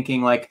is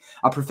thinking like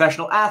a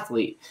professional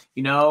athlete,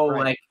 right.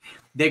 Like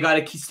they got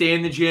to stay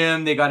in the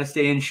gym. They got to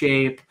stay in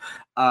shape.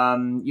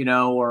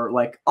 Or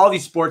like all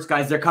these sports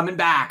guys, they're coming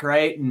back.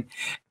 Right. And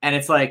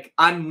it's like,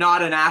 I'm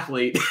not an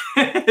athlete.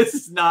 This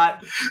is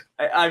not,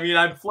 I mean,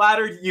 I'm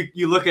flattered.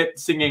 You look at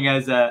singing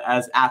as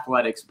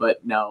athletics,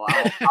 but no,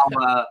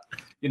 I'll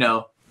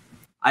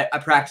I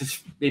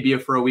practice maybe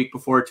for a week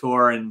before a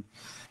tour and,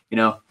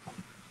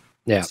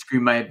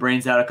 scream my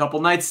brains out a couple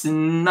nights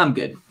and I'm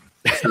good.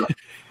 So.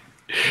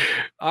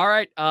 All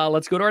right.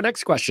 Let's go to our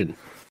next question.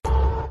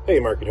 Hey,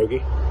 Mark and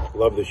Hoogie.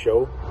 Love the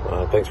show.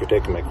 Thanks for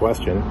taking my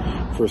question.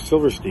 For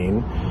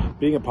Silverstein,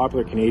 being a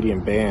popular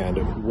Canadian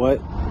band,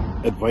 what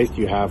advice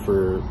do you have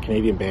for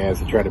Canadian bands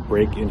to try to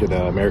break into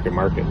the American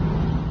market?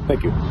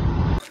 Thank you.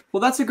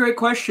 Well, that's a great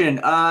question.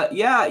 I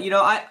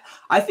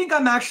think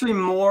I'm actually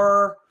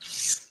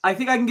I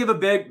think I can give a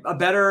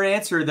better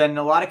answer than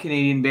a lot of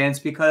Canadian bands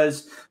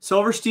because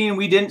Silverstein,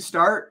 we didn't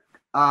start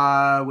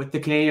with the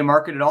Canadian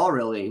market at all,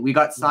 really. We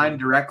got signed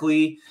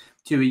directly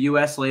to a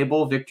U.S.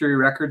 label, Victory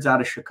Records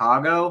out of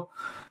Chicago.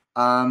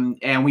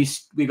 And we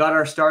got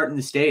our start in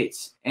the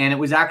States. And it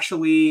was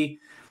actually,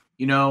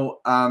 we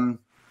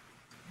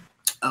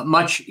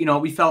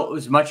felt it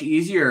was much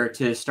easier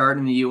to start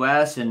in the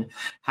U.S. and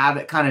have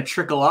it kind of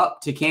trickle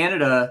up to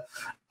Canada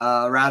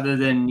rather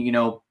than,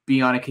 be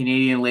on a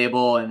Canadian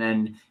label and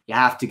then you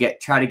have to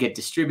try to get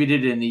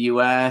distributed in the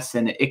U.S.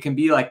 And it can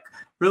be like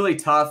really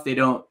tough. They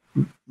don't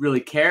really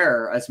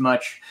care as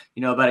much,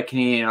 about a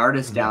Canadian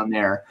artist down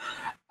there.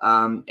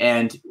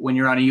 And when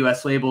you're on a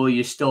U.S. label,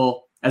 you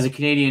still, as a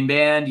Canadian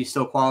band, you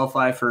still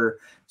qualify for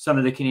some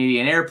of the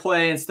Canadian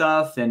airplay and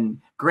stuff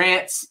and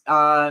grants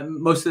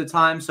most of the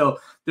time. So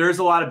there's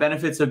a lot of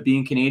benefits of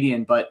being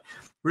Canadian, but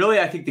really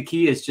I think the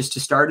key is just to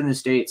start in the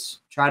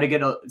States, try to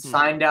get a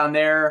sign down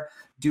there,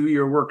 do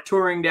your work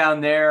touring down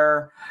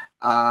there.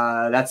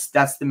 That's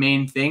the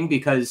main thing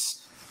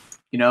because,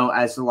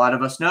 as a lot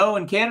of us know,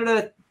 in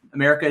Canada,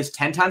 America is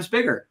 10 times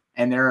bigger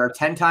and there are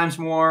 10 times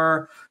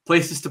more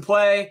places to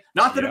play.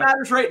 Not that it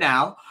matters right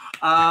now,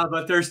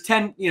 but there's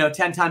 10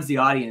 times the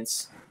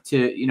audience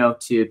to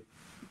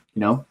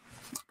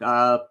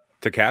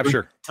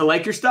capture, to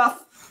like your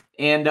stuff.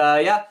 And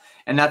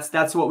and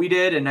that's what we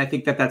did. And I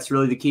think that's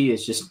really the key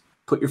is just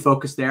put your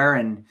focus there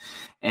and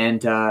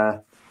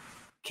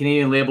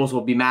Canadian labels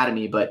will be mad at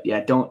me, but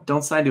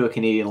don't sign to a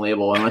Canadian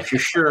label unless you're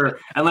sure,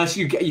 unless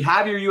you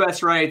have your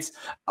U.S. rights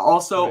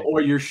also, right. Or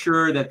you're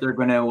sure that they're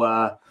going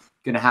to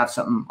have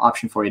something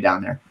option for you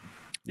down there.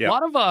 Yeah. A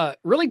lot of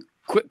really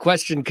quick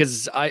question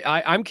because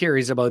I'm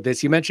curious about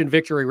this. You mentioned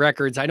Victory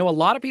Records. I know a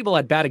lot of people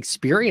had bad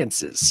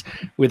experiences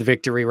with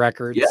Victory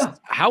Records. Yeah.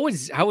 How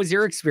was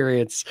your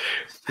experience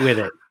with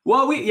it?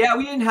 Well, we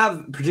didn't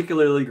have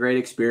particularly great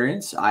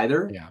experience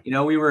either.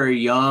 Yeah. We were a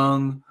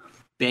young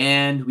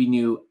band. We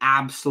knew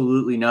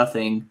absolutely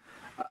nothing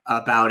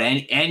about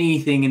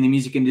anything in the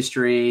music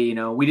industry.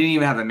 We didn't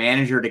even have a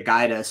manager to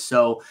guide us.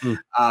 So,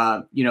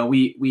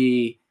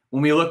 we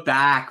when we look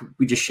back,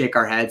 we just shake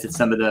our heads at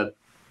some of the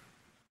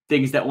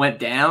things that went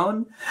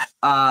down.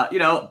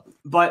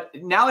 But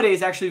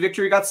nowadays, actually,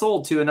 Victory got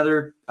sold to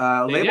another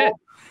label,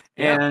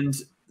 and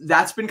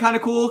that's been kind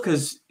of cool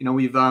because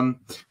we've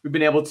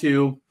been able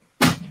to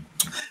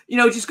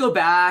just go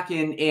back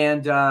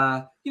and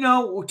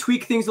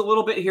tweak things a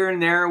little bit here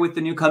and there with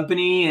the new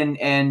company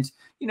and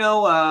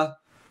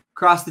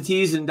cross the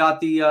T's and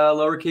dot the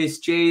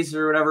lowercase J's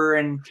or whatever.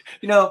 And,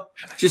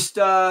 just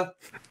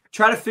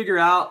try to figure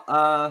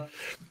out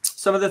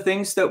some of the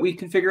things that we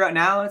can figure out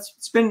now.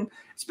 It's been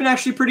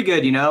actually pretty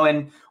good,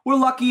 and we're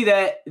lucky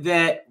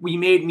that we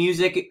made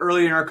music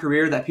early in our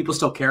career that people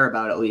still care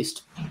about, at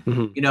least,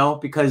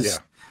 because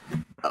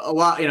a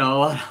lot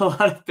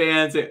of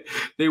bands,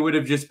 they would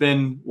have just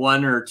been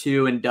one or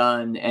two and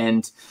done.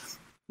 And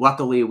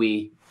luckily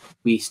we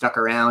stuck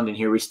around, and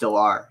here we still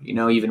are,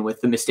 even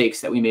with the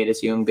mistakes that we made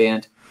as a young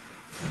band.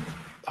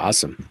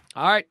 Awesome.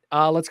 All right.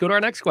 Let's go to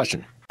our next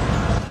question.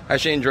 Hi,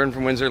 Shane. Jordan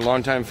from Windsor,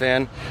 longtime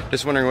fan.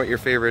 Just wondering what your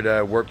favorite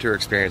Warped Tour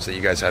experience that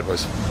you guys had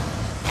was.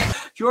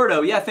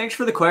 Jordo, yeah, thanks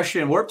for the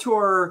question. Warped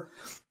Tour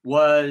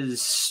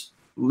was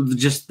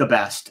just the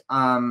best.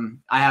 I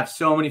have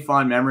so many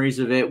fond memories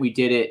of it. We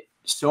did it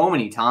so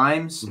many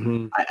times.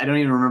 Mm-hmm. I don't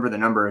even remember the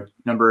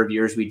number of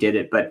years we did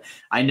it, but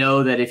I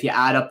know that if you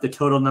add up the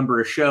total number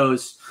of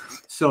shows,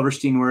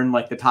 Silverstein were in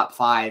like the top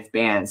 5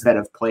 bands that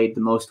have played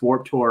the most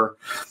Warped Tour.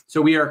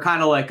 So we are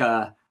kind of like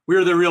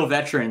we're the real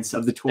veterans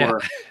of the tour.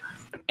 Yeah.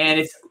 And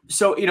it's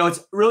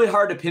really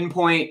hard to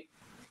pinpoint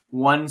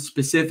one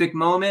specific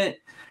moment.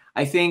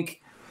 I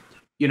think,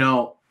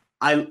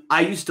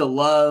 I used to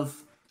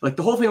love, like,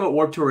 the whole thing about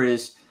Warped Tour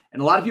is,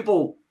 and a lot of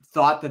people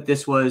thought that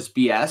this was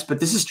BS, but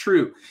this is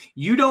true.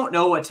 You don't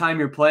know what time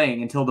you're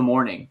playing until the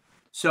morning.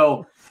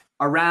 So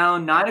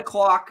around 9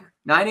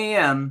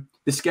 a.m.,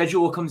 the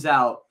schedule comes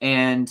out,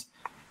 and,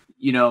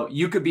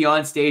 you could be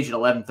on stage at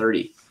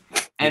 11:30.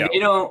 And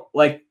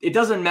it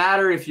doesn't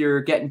matter if you're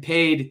getting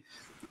paid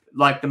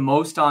like the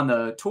most on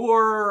the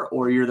tour,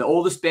 or you're the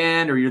oldest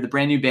band, or you're the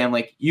brand new band,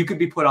 like, you could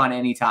be put on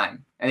any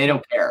time and they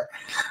don't care.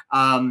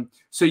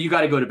 So you got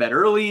to go to bed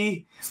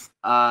early.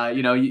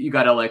 You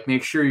got to like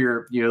make sure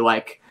you're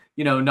like,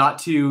 not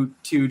too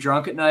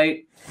drunk at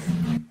night.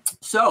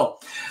 So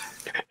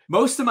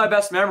most of my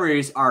best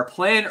memories are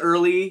playing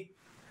early,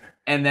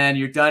 and then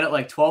you're done at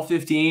like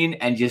 12:15,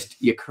 and just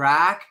you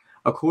crack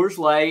a Coors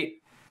Light,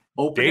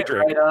 open it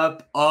right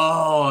up.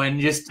 Oh,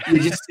 and you just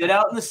sit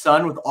out in the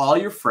sun with all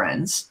your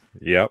friends.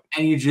 Yep.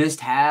 And you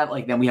just have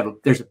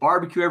there's a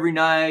barbecue every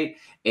night,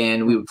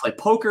 and we would play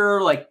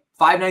poker like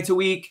 5 nights a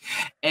week.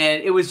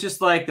 And it was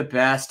just like the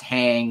best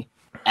hang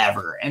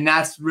ever. And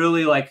that's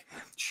really like,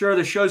 sure,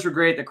 the shows were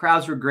great. The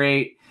crowds were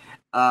great.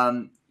 We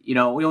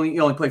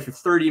only played for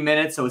 30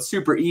 minutes, so it's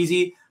super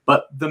easy.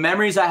 But the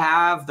memories I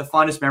have, the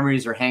fondest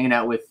memories are hanging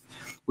out with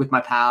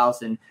my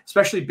pals, and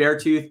especially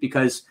Beartooth,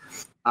 because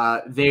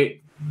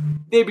they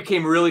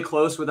became really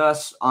close with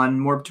us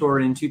on Warped Tour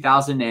in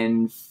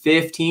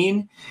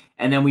 2015,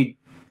 and then we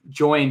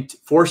joined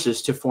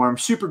forces to form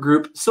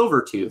supergroup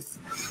Silvertooth,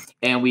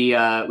 and we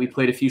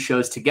played a few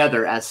shows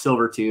together as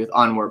Silvertooth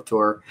on Warped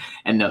Tour,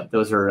 and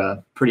those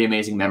are pretty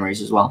amazing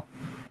memories as well.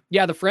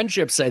 Yeah, the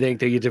friendships I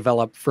think that you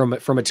develop from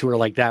a tour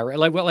like that, right?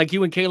 Like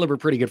you and Caleb are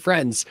pretty good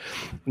friends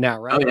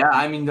now, right? Oh yeah,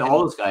 I mean, all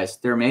those guys,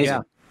 they're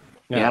amazing.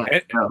 Yeah.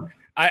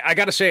 I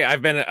got to say,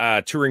 I've been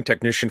a touring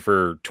technician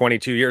for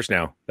 22 years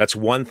now. That's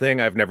one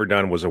thing I've never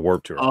done was a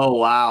Warped Tour. Oh,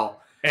 wow.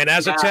 And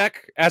as a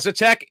tech,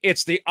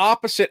 it's the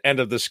opposite end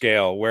of the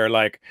scale, where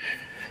like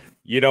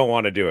you don't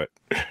want to do it.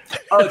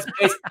 Oh,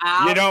 it's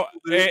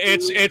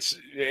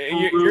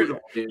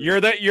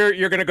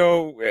you're gonna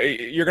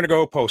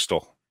go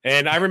postal.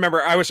 And I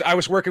remember I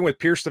was working with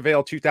Pierce the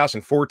Veil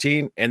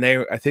 2014, and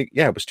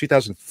it was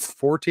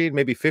 2014,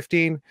 maybe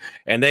 15,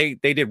 and they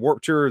did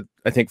Warped Tour.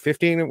 I think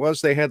 15 it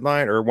was they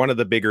headline, or one of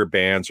the bigger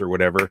bands or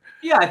whatever.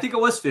 Yeah, I think it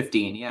was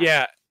 15. Yeah.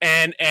 Yeah,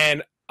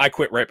 and I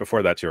quit right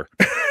before that tour.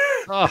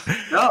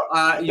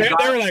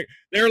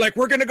 They were like,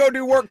 we're gonna go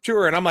do Warped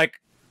Tour, and I'm like,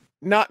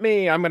 not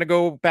me. I'm gonna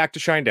go back to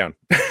Shinedown.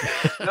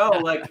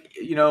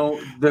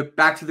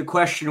 Back to the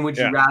question: would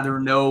you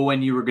rather know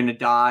when you were gonna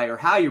die or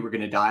how you were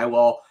gonna die?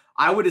 Well,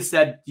 I would have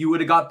said you would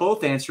have got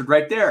both answered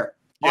right there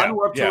on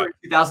Warped Tour in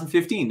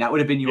 2015. That would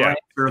have been your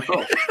answer of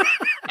both.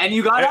 And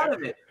you got out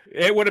of it.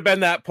 It would have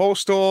been that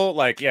postal,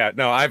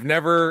 I've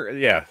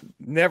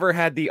never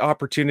had the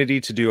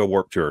opportunity to do a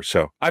Warped Tour.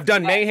 So I've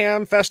done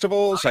Mayhem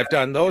festivals. I've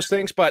done those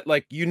things, but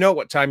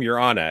what time you're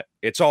on at.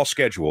 It's all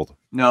scheduled.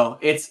 No,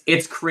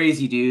 it's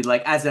crazy, dude.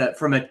 Like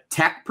from a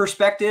tech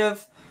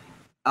perspective,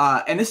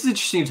 and this is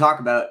interesting to talk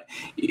about.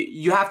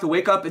 You have to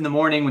wake up in the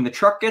morning when the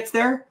truck gets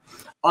there,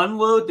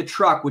 unload the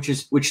truck,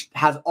 which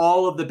has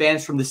all of the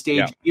bands from the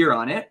stage gear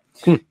on it.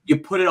 You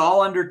put it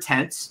all under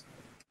tents.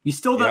 You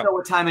still don't know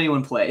what time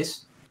anyone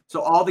plays. So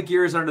all the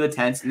gear is under the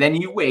tents. Then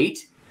you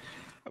wait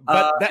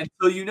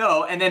until you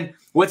know. And then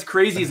what's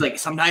crazy is like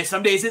some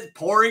days it's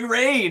pouring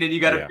rain, and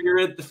you got to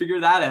figure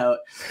that out.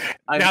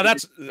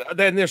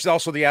 Then there's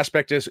also the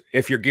aspect is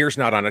if your gear's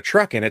not on a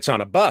truck and it's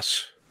on a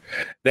bus.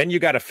 Then you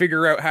got to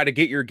figure out how to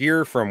get your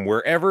gear from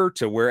wherever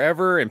to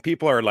wherever, and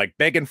people are like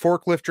begging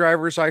forklift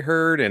drivers, I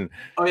heard. And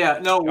oh yeah,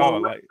 no.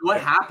 Well,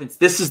 what happens?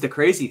 This is the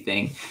crazy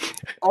thing.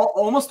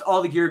 Almost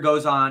all the gear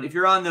goes on. If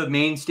you're on the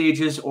main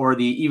stages or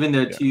even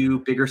the two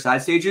bigger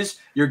side stages,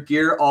 your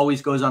gear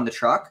always goes on the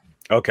truck.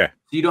 Okay.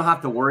 So you don't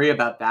have to worry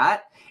about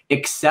that,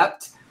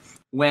 except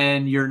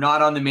when you're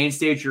not on the main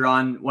stage, you're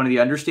on one of the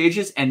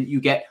understages, and you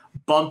get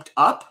bumped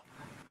up,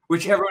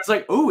 which everyone's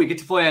like, "Oh, we get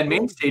to play on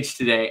main stage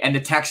today," and the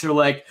techs are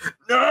like,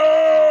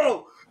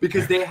 "No,"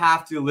 because they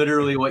have to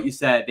literally what you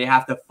said. They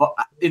have to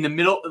in the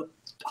middle,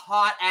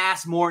 hot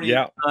ass morning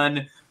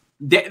sun.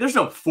 There's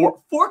no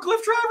forklift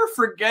driver.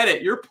 Forget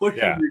it. You're pushing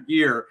your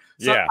gear.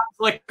 Sometimes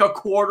like a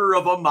quarter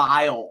of a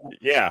mile.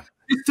 Yeah.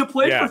 Just to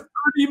play for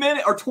 30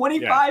 minutes or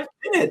 25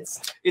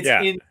 minutes. It's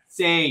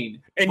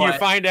insane. And you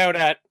find out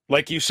at,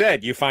 like you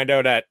said,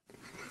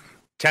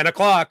 10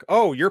 o'clock,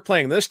 oh, you're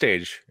playing this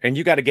stage, and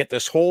you got to get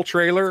this whole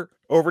trailer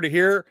over to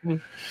here.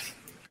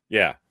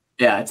 Yeah.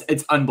 Yeah,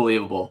 it's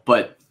unbelievable.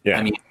 But,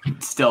 I mean,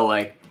 still,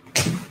 like,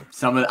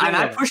 some of the, and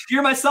I pushed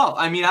gear myself.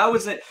 I mean, I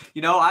wasn't,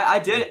 I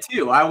did it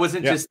too. I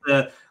wasn't just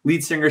the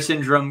lead singer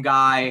syndrome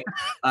guy,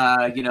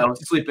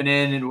 sleeping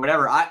in and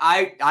whatever.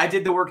 I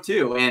did the work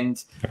too.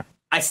 And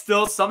I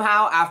still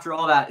somehow, after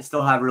all that, I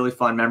still have really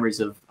fun memories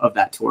of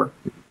that tour.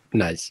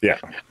 Nice. Yeah.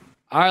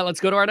 All right, let's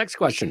go to our next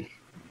question.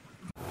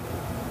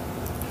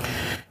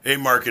 Hey,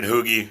 Mark and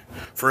Hoogie.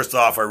 First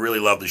off, I really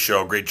love the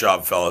show. Great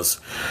job, fellas.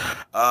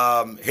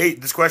 Hey,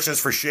 this question is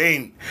for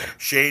Shane.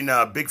 Shane,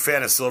 big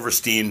fan of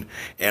Silverstein,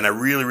 and I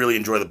really, really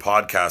enjoy the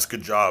podcast.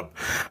 Good job.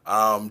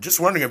 Just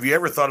wondering, have you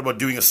ever thought about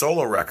doing a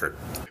solo record?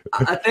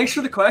 Thanks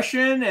for the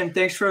question, and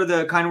thanks for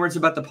the kind words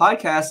about the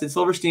podcast. And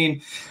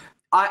Silverstein,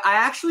 I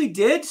actually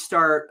did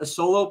start a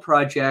solo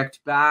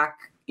project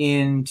back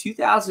in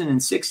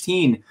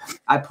 2016.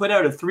 I put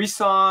out a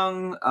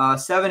 3-song,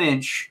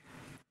 7-inch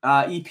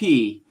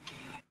EP.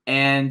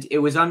 And it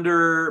was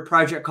under a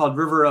project called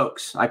River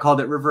Oaks. I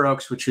called it River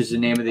Oaks, which was the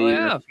name of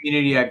the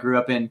community I grew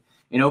up in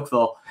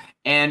Oakville.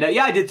 And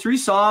I did 3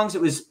 songs.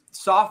 It was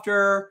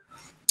softer,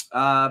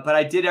 but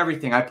I did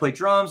everything. I played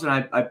drums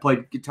and I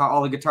played guitar,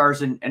 all the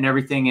guitars and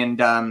everything.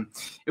 And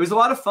it was a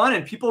lot of fun,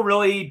 and people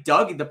really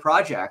dug the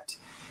project.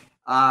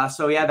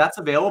 So that's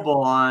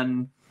available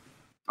on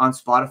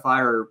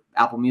Spotify or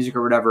Apple Music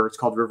or whatever. It's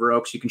called River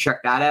Oaks. You can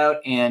check that out.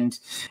 And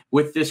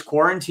with this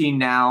quarantine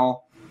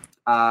now,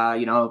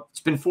 it's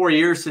been 4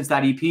 years since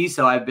that EP.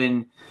 So I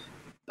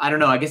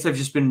guess I've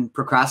just been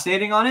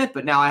procrastinating on it,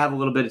 but now I have a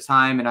little bit of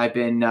time and I've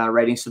been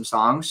writing some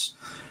songs.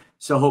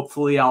 So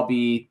hopefully I'll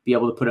be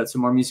able to put out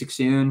some more music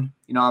soon,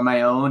 on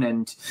my own.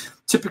 And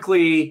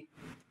typically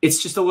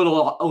it's just a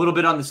little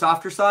bit on the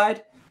softer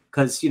side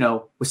because,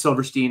 with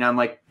Silverstein, I'm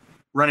like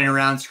running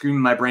around screaming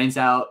my brains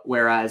out.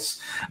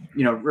 Whereas,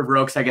 River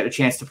Oaks, I get a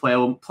chance to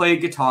play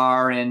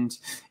guitar and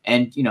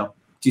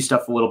do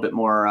stuff a little bit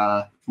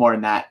more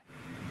in that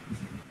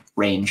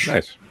range.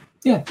 Nice.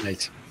 Yeah.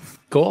 Nice.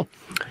 Cool.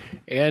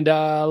 And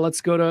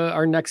let's go to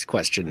our next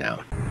question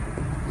now.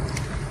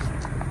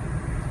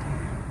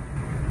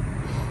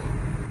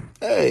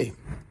 Hey,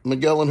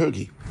 Miguel and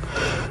Hoogie.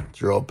 It's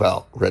your old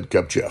pal, Red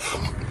Cup Jeff.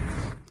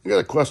 I got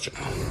a question.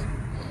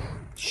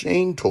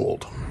 Shane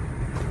told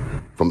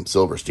from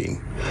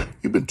Silverstein,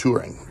 you've been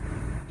touring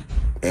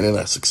and in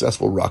a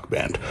successful rock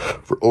band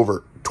for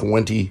over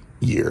 20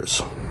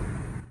 years.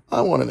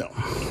 I want to know.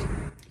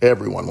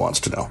 Everyone wants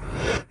to know.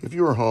 If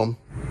you were home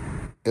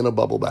in a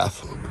bubble bath,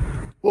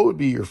 what would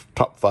be your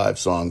top 5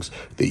 songs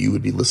that you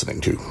would be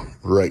listening to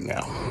right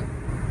now?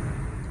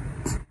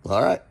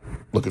 All right.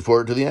 Looking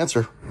forward to the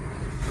answer.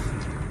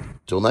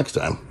 Till next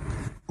time,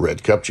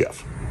 Red Cup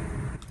Jeff.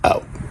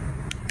 Out.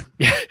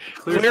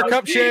 Clear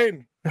Cup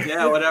Shane.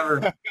 Yeah,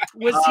 whatever.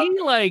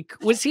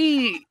 Was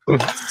he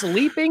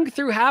sleeping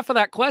through half of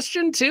that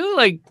question too?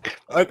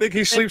 I think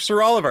he sleeps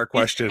through all of our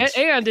questions.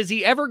 And is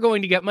he ever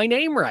going to get my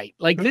name right?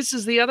 This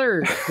is the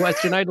other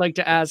question I'd like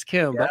to ask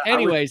him. But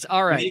anyways,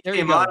 all right. There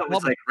you go. It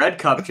was like Red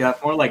Cup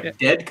Jeff, more like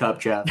Dead Cup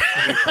Jeff.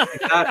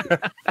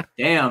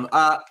 Damn.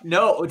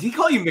 No, did he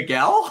call you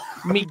Miguel?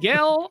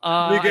 Miguel.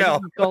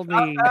 Miguel. He called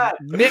me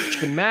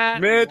Mitch and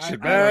Matt.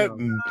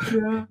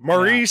 And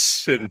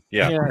Maurice and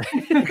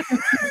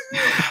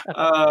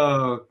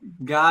Oh,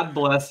 God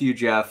bless you,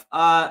 Jeff.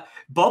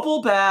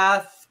 Bubble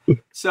bath.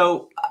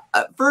 So,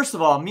 first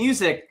of all,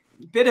 music,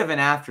 bit of an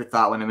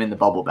afterthought when I'm in the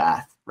bubble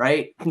bath,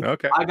 right?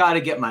 Okay. I got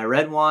to get my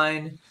red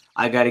wine.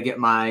 I got to get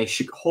my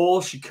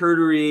whole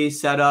charcuterie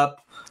set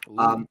up.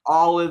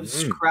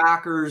 Olives,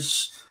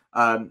 crackers,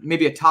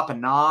 maybe a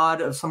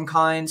tapenade of some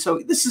kind. So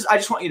I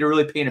just want you to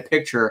really paint a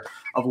picture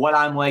of what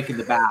I'm like in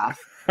the bath.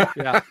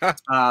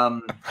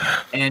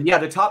 And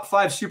the top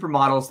 5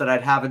 supermodels that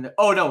I'd have it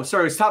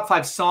was top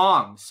 5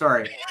 songs.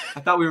 Sorry.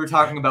 I thought we were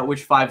talking about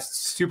which 5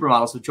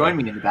 supermodels would join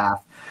me in the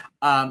bath.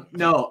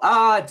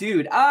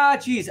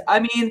 Geez. I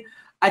mean,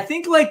 I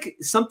think like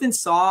something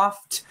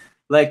soft,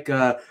 like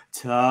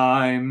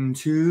time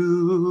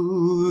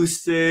to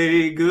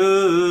say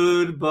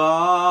goodbye.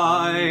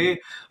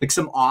 Like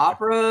some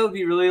opera would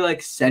be really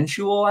like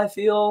sensual, I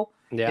feel.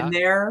 Yeah. in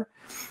there.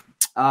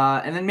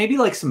 And then maybe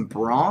like some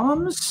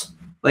Brahms,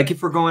 like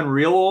if we're going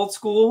real old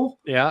school.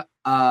 Yeah.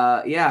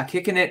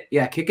 Kicking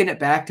it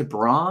back to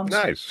Brahms.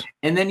 Nice.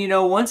 And then,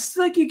 once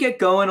like you get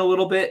going a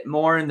little bit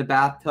more in the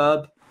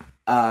bathtub,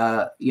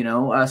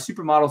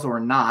 supermodels or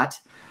not,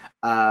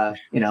 I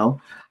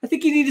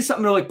think you needed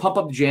something to like pump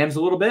up the jams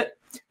a little bit.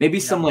 Maybe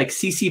some like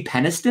CC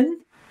Peniston.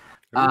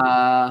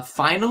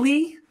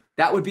 Finally,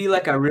 that would be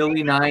like a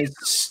really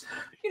nice,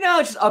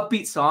 just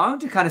upbeat song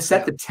to kind of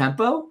set the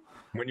tempo.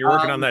 When you're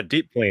working on that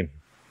deep clean.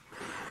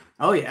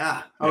 Oh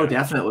yeah. Oh,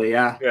 definitely.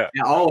 Yeah.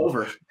 All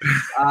over.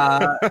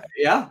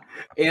 Yeah.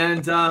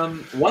 And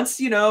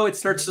once it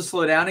starts to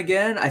slow down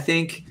again, I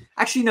think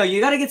actually no, you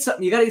got to get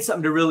something. You got to get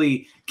something to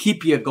really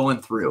keep you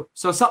going through.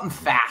 So something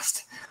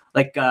fast,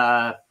 like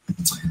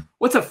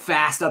what's a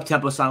fast up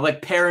tempo song?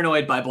 Like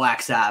 "Paranoid" by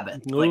Black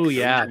Sabbath. Oh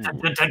yeah.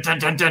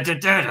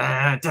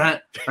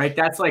 Right.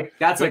 That's like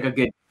a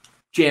good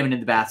jamming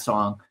in the bath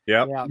song.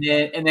 Yeah.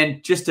 And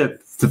then just the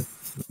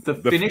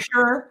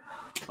finisher.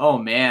 Oh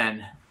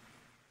man.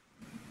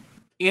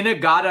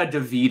 Inagata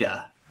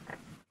Davida,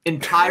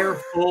 entire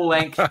full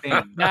length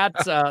thing.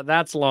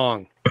 That's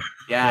long.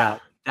 Yeah,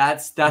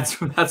 that's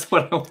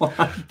what I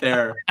want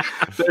there.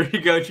 There you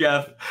go,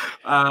 Jeff.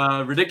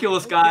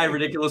 Ridiculous guy,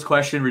 ridiculous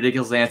question,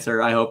 ridiculous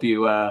answer. I hope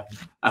you're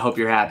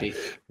happy.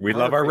 We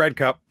love our Red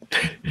Cup.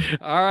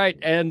 All right,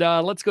 and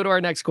let's go to our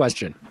next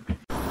question.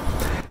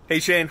 Hey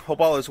Shane,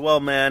 hope all is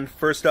well, man.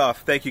 First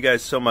off, thank you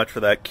guys so much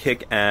for that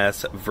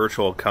kick-ass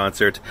virtual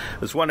concert. I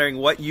was wondering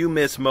what you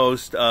miss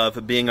most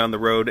of being on the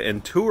road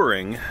and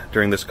touring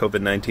during this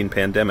COVID-19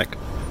 pandemic.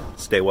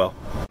 Stay well.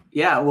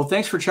 Yeah, well,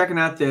 thanks for checking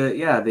out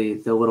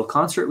the little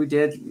concert we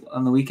did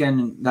on the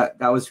weekend.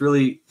 That was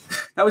really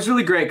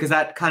great because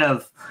that kind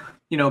of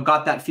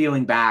got that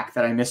feeling back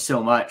that I missed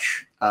so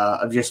much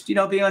of just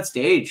being on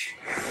stage,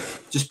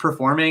 just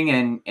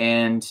performing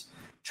and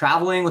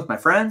traveling with my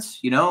friends,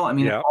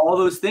 all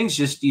those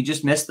things, you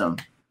just miss them.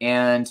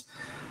 And,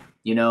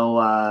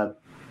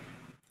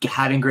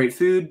 having great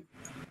food,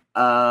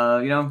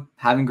 having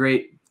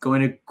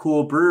going to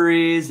cool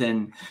breweries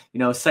and,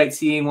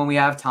 sightseeing when we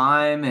have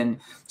time and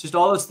just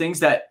all those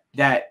things that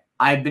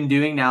I've been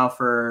doing now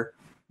for,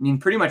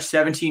 pretty much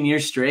 17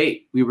 years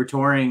straight. We were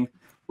touring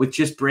with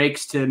just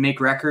breaks to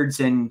make records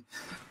and,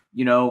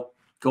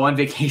 go on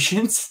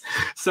vacations.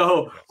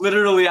 So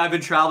literally I've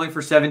been traveling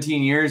for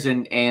 17 years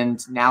and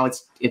now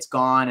it's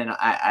gone. And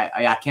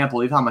I can't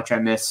believe how much I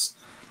miss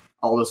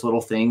all those little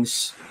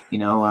things.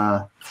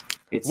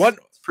 It's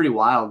pretty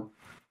wild.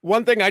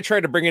 One thing I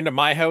tried to bring into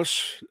my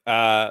house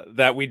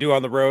that we do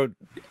on the road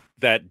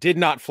that did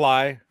not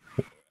fly.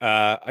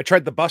 I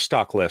tried the bus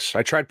stock list.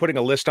 I tried putting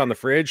a list on the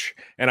fridge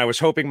and I was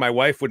hoping my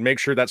wife would make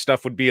sure that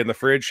stuff would be in the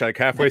fridge like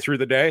halfway through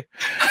the day.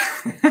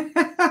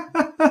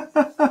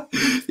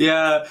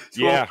 Yeah.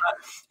 Yeah.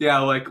 Yeah.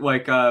 Like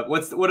what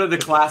are the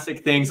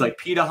classic things like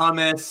pita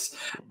hummus,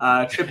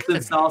 chips and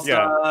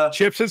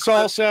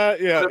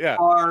salsa,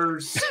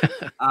 bars,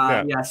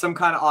 some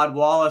kind of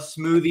Odwalla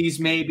smoothies,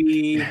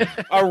 maybe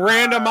a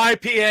random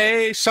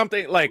IPA,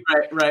 something like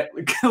right.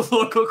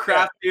 Local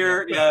craft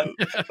beer. Yeah.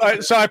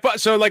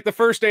 So like the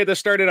first day this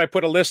started, I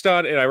put a list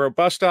on and I wrote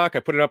bus stock.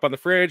 I put it up on the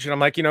fridge and I'm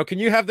like, can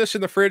you have this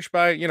in the fridge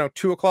by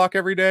 2:00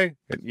 every day?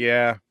 And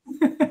yeah.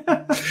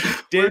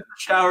 Did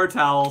shower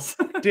towels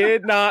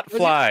did not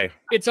fly.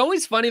 It's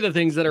always funny the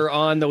things that are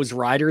on those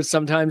riders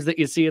sometimes that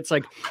you see. It's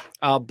like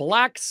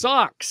black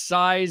socks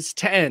size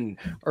 10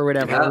 or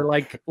whatever, or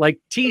like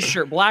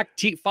t-shirt,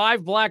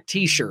 5 black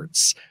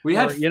t-shirts. We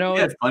had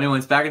funny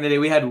ones back in the day.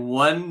 We had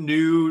one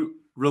new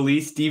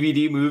release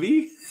DVD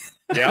movie.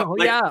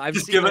 Yeah,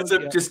 Just give us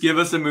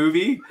a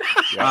movie.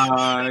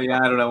 I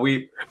don't know.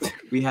 We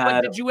had.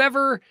 But did you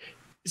ever?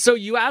 So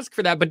you asked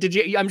for that, but did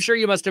you? I'm sure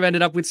you must have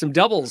ended up with some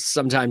doubles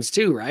sometimes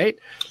too, right?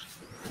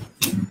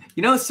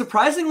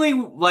 Surprisingly,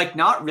 like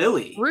not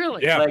really.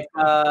 Really? Yeah.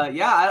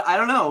 I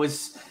don't know.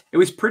 It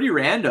was pretty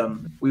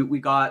random.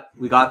 We got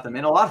them,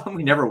 and a lot of them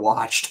we never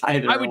watched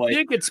either. I would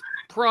think it's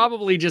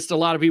probably just a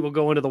lot of people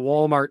going to the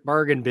Walmart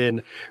bargain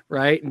bin,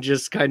 right, and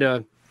just kind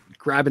of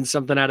grabbing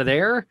something out of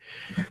there.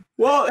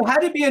 Well, it had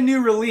to be a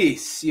new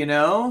release,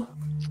 Yeah,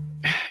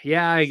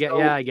 I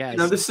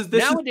guess. This is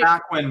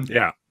back when.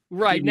 Yeah.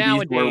 Right.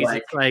 Nowadays,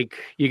 it's like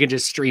you can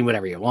just stream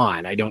whatever you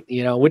want. I don't,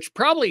 which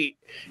probably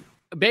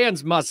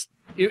bands must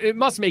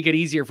make it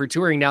easier for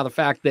touring now. The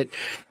fact that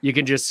you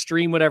can just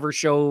stream whatever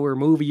show or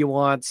movie you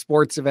want,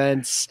 sports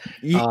events,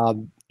 right?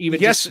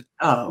 Yes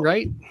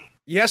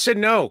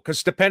and no,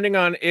 because depending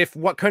on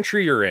what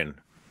country you're in,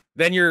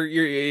 then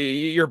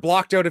you're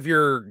blocked out of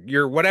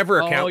your whatever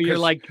account. Oh, you're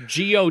like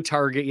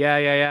geo-target.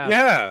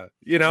 Yeah.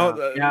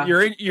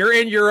 You're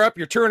in Europe,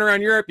 you're touring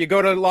around Europe, you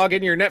go to log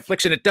into your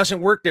Netflix and it doesn't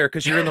work there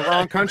because you're in the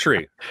wrong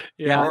country.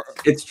 Yeah,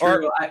 it's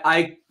true.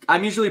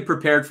 I'm usually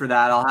prepared for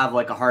that. I'll have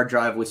like a hard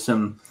drive with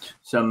some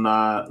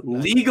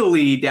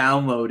legally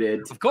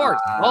downloaded, of course,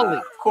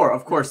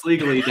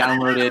 legally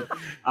downloaded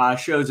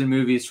shows and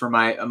movies for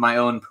my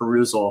own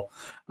perusal.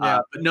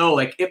 But no,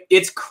 like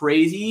it's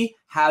crazy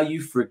how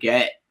you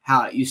forget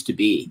how it used to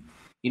be.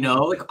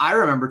 Like I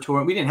remember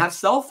touring, we didn't have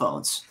cell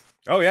phones.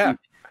 Oh yeah.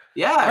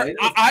 Yeah.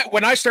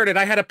 When I started,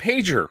 I had a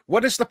pager.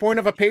 What is the point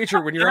of a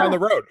pager when you're on the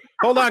road?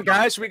 Hold on,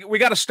 guys. We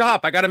got to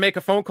stop. I got to make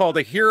a phone call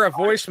to hear a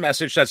voice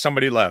message that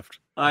somebody left.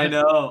 I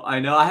know. I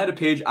had a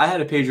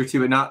pager too,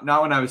 but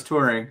not when I was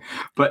touring.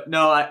 But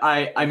no,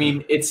 I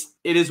mean, it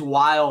is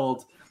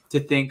wild to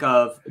think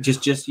of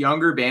just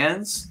younger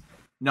bands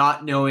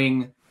not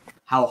knowing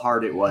how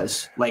hard it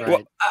was. Like,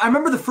 I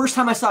remember the first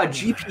time I saw a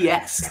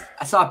GPS.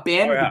 I saw a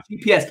band with a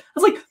GPS. I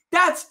was like,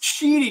 that's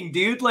cheating,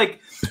 dude. Like,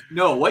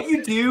 no, what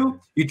you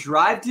do, you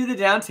drive to the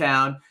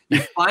downtown,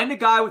 you find a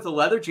guy with a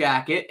leather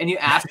jacket, and you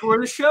ask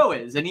where the show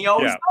is, and he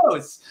always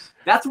knows.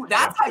 That's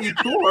how you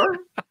tour.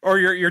 Or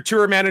your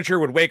tour manager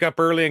would wake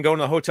up early and go in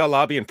the hotel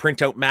lobby and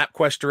print out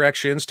MapQuest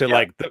directions to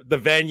like the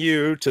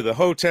venue, to the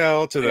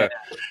hotel, to the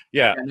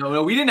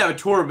No, we didn't have a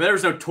tour. There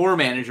was no tour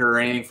manager or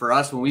anything for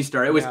us when we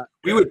started. It was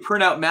we would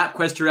print out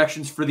MapQuest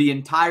directions for the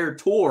entire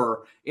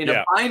tour in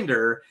a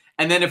binder.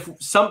 And then if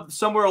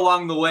somewhere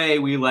along the way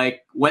we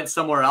like went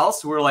somewhere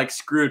else, we're like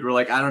screwed. We're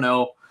like, I don't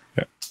know.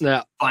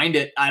 Find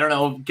it. I don't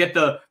know. Get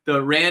the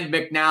Rand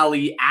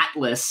McNally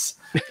Atlas,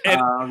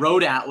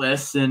 road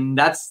atlas, and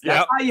that's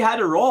how you had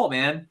to roll,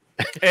 man.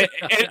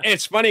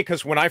 It's funny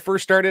because when I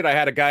first started, I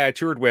had a guy I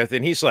toured with,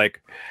 and he's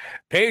like,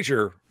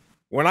 "Pager."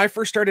 When I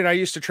first started, I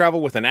used to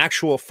travel with an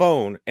actual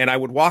phone, and I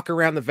would walk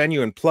around the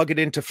venue and plug it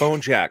into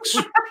phone jacks.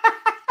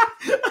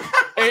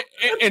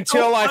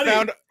 Until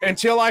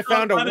I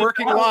found a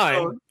working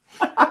line,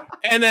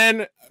 and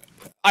then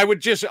I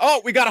would just,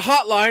 we got a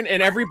hotline,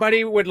 and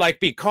everybody would like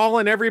be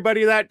calling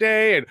everybody that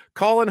day and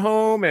calling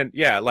home, and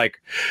that's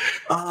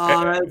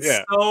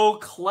so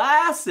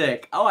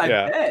classic. I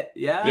bet,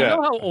 You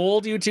know how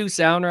old you two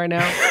sound right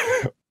now?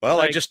 Well,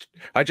 I just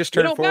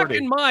turned 40. Back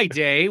in my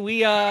day,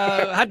 we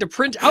had to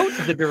print out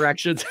the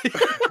directions.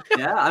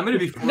 I'm gonna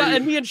be 40. No,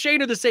 and me and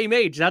Shane are the same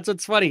age. That's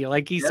what's funny.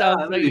 Like he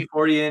sounds like be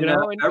 40 in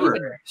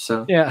February.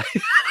 So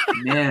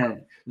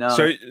man, no,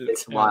 so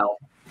it's wild.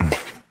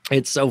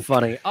 It's so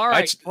funny. All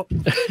right.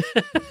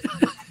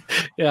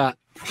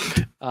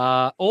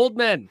 Old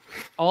men,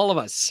 all of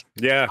us.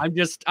 Yeah.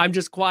 I'm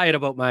just quiet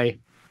about my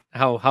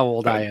how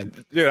old I am.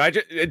 Dude, I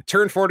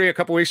turned 40 a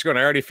couple weeks ago, and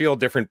I already feel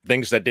different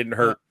things that didn't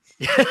hurt.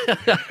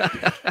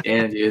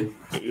 Yeah, dude.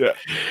 Yeah.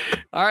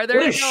 All right,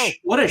 there you go.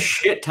 What a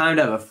shit time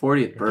to have a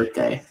 40th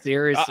birthday.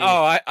 Seriously.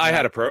 I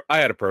had a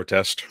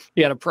protest.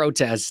 You had a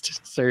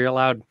protest, so you're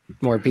allowed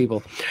more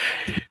people.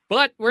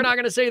 But we're not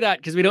going to say that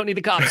because we don't need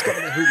the cops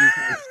coming to Hooters.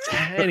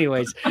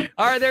 Anyways,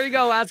 all right, there you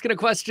go. Asking a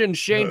question.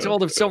 Shane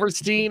Told of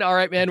Silverstein. All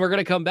right, man, we're going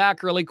to come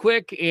back really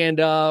quick and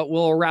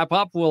we'll wrap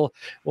up. We'll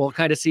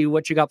kind of see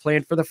what you got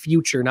planned for the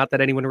future. Not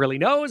that anyone really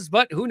knows,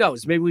 but who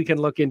knows? Maybe we can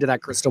look into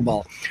that crystal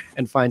ball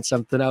and find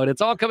something out.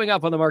 It's all coming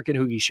up on the Mark and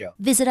Hoogie Show.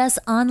 Visit us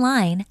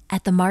online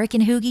at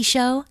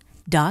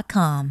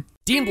themarkandhoogieshow.com.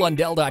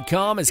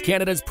 DeanBlundell.com is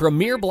Canada's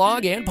premier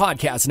blog and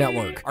podcast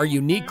network. Our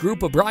unique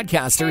group of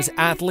broadcasters,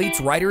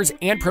 athletes, writers,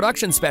 and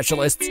production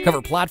specialists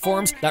cover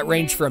platforms that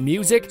range from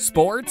music,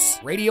 sports,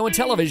 radio and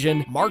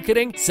television,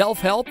 marketing,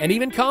 self-help, and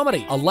even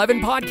comedy.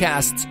 11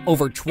 podcasts,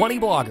 over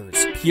 20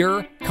 bloggers.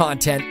 Pure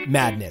content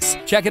madness.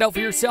 Check it out for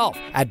yourself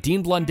at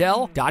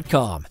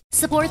DeanBlundell.com.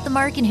 Support the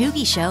Mark and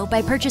Hoogie Show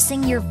by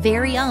purchasing your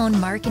very own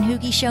Mark and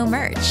Hoogie Show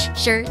merch.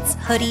 Shirts,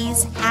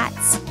 hoodies,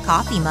 hats,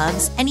 coffee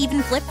mugs, and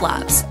even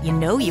flip-flops. You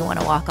know you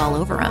want to walk all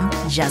over them,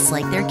 just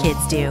like their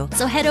kids do.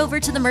 So head over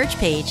to the merch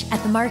page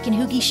at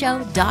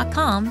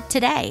themarkandhoogieshow.com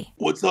today.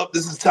 What's up?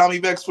 This is Tommy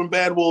Vex from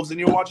Bad Wolves, and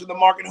you're watching the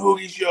Mark and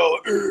Hoogie Show.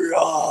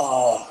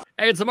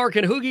 Hey, it's the Mark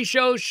and Hoogie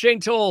Show. Shane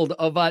Told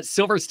of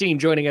Silverstein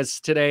joining us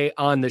today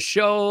on the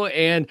show.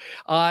 And,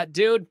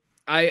 dude,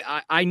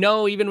 I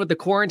know even with the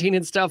quarantine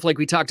and stuff, like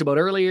we talked about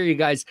earlier, you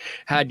guys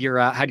had your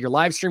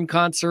live stream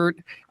concert.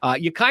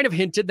 You kind of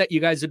hinted that you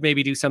guys would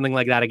maybe do something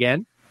like that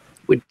again,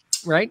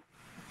 right?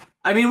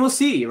 I mean, we'll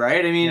see,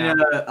 right? I mean,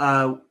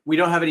 we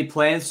don't have any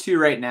plans to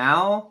right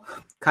now.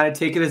 Kind of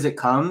take it as it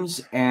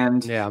comes,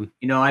 and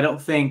I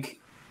don't think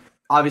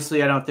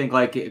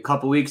like a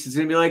couple weeks it's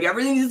gonna be like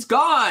everything is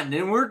gone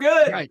and we're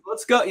good. Right.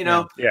 Let's go.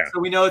 So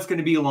we know it's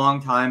gonna be a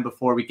long time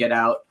before we get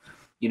out.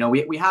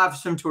 We have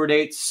some tour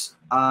dates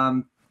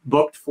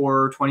booked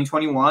for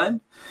 2021,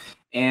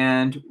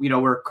 and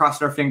we're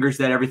crossing our fingers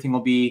that everything will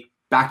be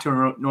back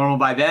to normal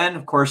by then.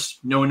 Of course,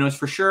 no one knows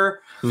for sure.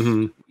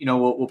 Mm-hmm.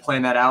 We'll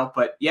plan that out.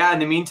 But in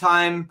the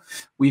meantime,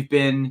 we've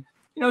been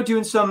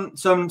doing some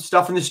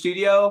stuff in the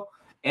studio,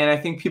 and I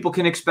think people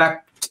can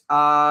expect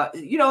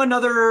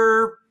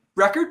another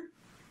record.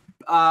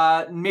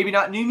 Maybe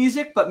not new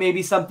music, but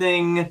maybe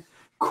something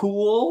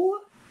cool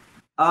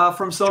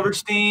from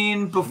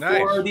Silverstein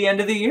before the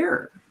end of the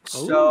year.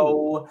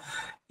 So,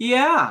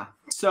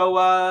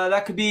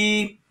 that could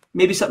be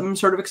maybe something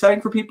sort of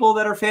exciting for people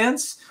that are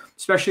fans,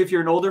 especially if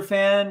you're an older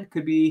fan.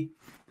 Could be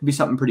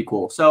something pretty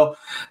cool. So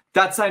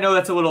I know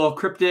that's a little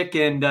cryptic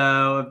and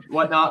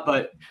whatnot,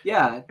 but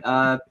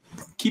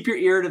keep your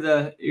ear to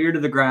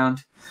the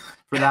ground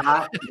for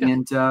that.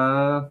 And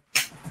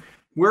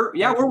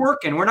we're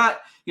working. We're not,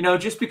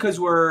 just because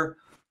we're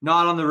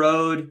not on the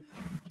road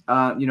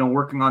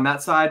working on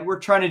that side. We're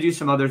trying to do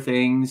some other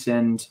things,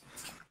 and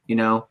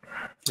the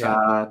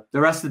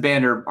rest of the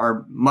band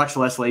are much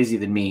less lazy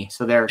than me,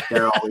 so they're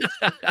always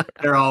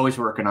they're always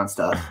working on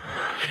stuff.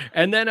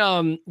 And then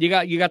you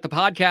got the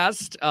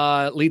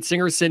podcast, Lead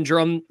Singer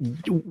Syndrome.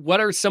 What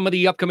are some of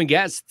the upcoming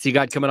guests you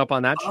got coming up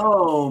on that show?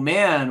 Oh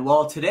man,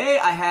 well today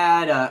I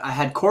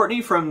had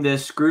Courtney from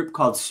this group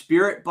called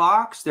Spirit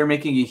Box. They're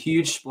making a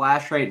huge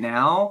splash right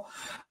now.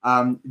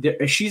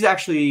 She's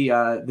actually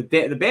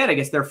the band. I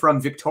guess they're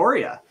from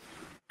Victoria.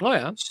 Oh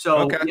yeah.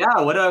 So yeah,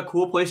 what a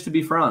cool place to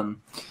be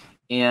from.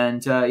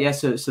 And so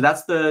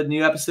that's the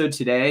new episode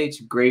today. It's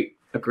a great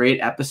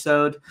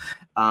episode.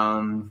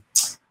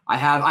 I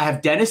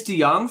have Dennis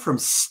DeYoung from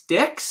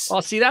Styx. Oh,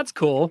 see, that's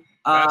cool.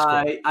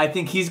 I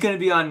think he's going to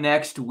be on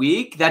next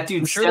week. That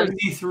dude's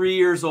 73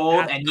 years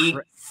old and he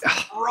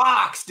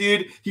rocks,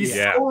 dude. He's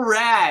so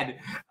rad.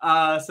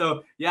 I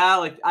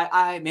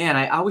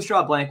always draw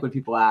a blank when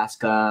people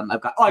ask. I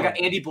got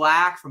Andy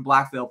Black from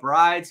Black Veil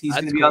Brides. He's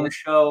going to be on the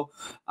show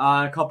in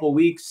a couple of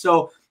weeks.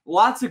 So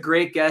lots of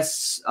great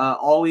guests.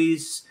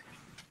 Always.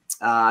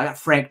 I got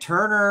Frank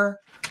Turner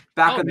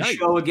back on the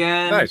show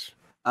again. Nice.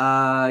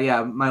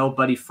 My old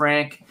buddy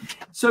Frank.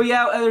 So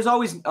there's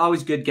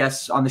always good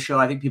guests on the show.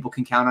 I think people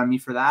can count on me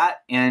for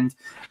that. And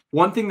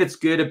one thing that's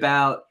good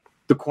about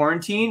the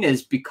quarantine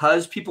is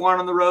because people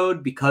aren't on the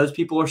road, because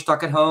people are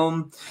stuck at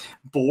home,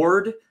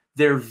 bored,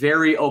 they're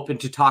very open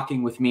to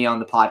talking with me on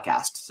the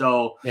podcast.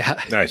 So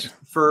nice.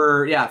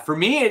 For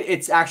me,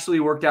 it's actually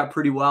worked out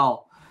pretty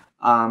well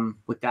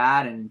with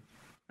that. And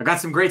I got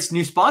some great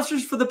new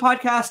sponsors for the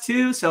podcast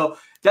too. So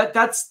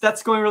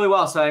that's going really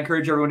well. So I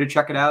encourage everyone to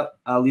check it out.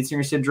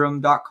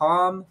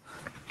 leadsingersyndrome.com.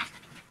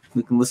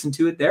 We can listen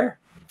to it there.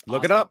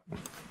 Look it up.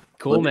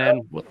 Cool,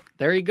 man. Well,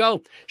 there you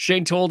go.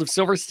 Shane Told of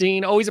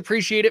Silverstein. Always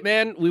appreciate it,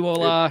 man. We will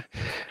hope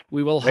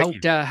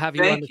to have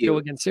you on the show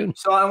again soon.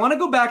 So I want to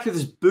go back to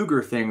this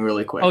booger thing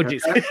really quick. Oh,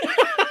 geez. Okay?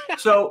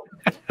 So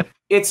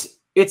it's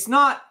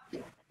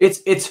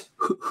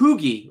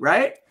hoogie,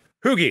 right?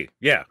 Hoogie,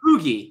 yeah.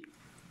 Hoogie,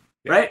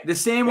 right? The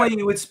same way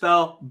you would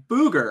spell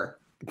booger,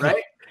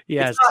 right?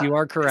 Yes, you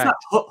are correct.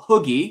 It's not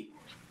hoogie.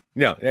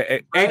 No,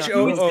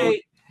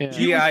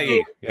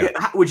 H-O-O-G-I-E.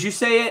 Would you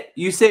say it?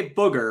 You say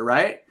booger,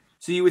 right?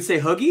 So you would say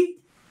hoogie,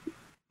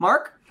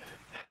 Mark?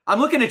 I'm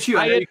looking at you.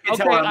 I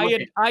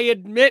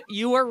admit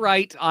you are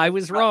right. I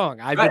was wrong.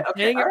 I've been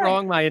saying it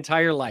wrong my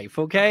entire life.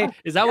 Okay.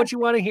 Is that what you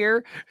want to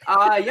hear?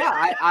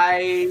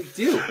 I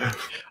do.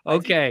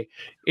 Okay.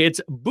 It's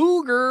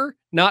booger,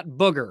 not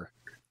booger.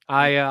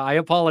 I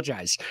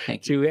apologize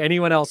to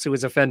anyone else who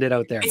was offended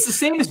out there. It's the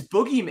same as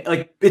boogie.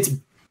 Like it's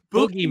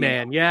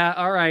Boogeyman. Yeah.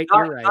 All right.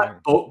 You're right.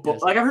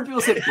 Like I've heard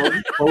people say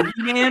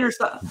Boogeyman or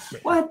something.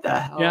 What the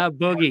hell? Yeah.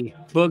 Boogie,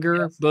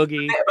 booger,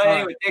 boogie. But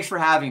anyway, thanks for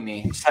having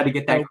me. Just had to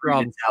get that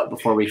out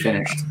before we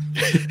finished.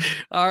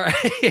 All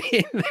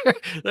right.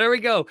 there we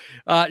go.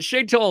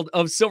 Shane Told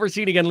of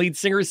Silverstein again,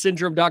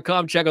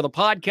 leadsingersyndrome.com. Check out the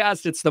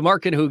podcast. It's the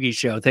Mark and Hoogie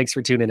Show. Thanks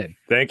for tuning in.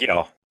 Thank you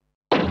all.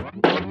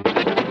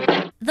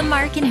 The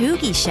Mark and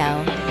Hoogie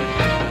Show.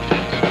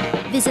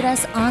 Visit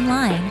us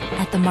online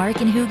at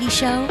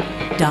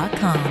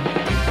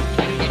themarkandhoogieshow.com.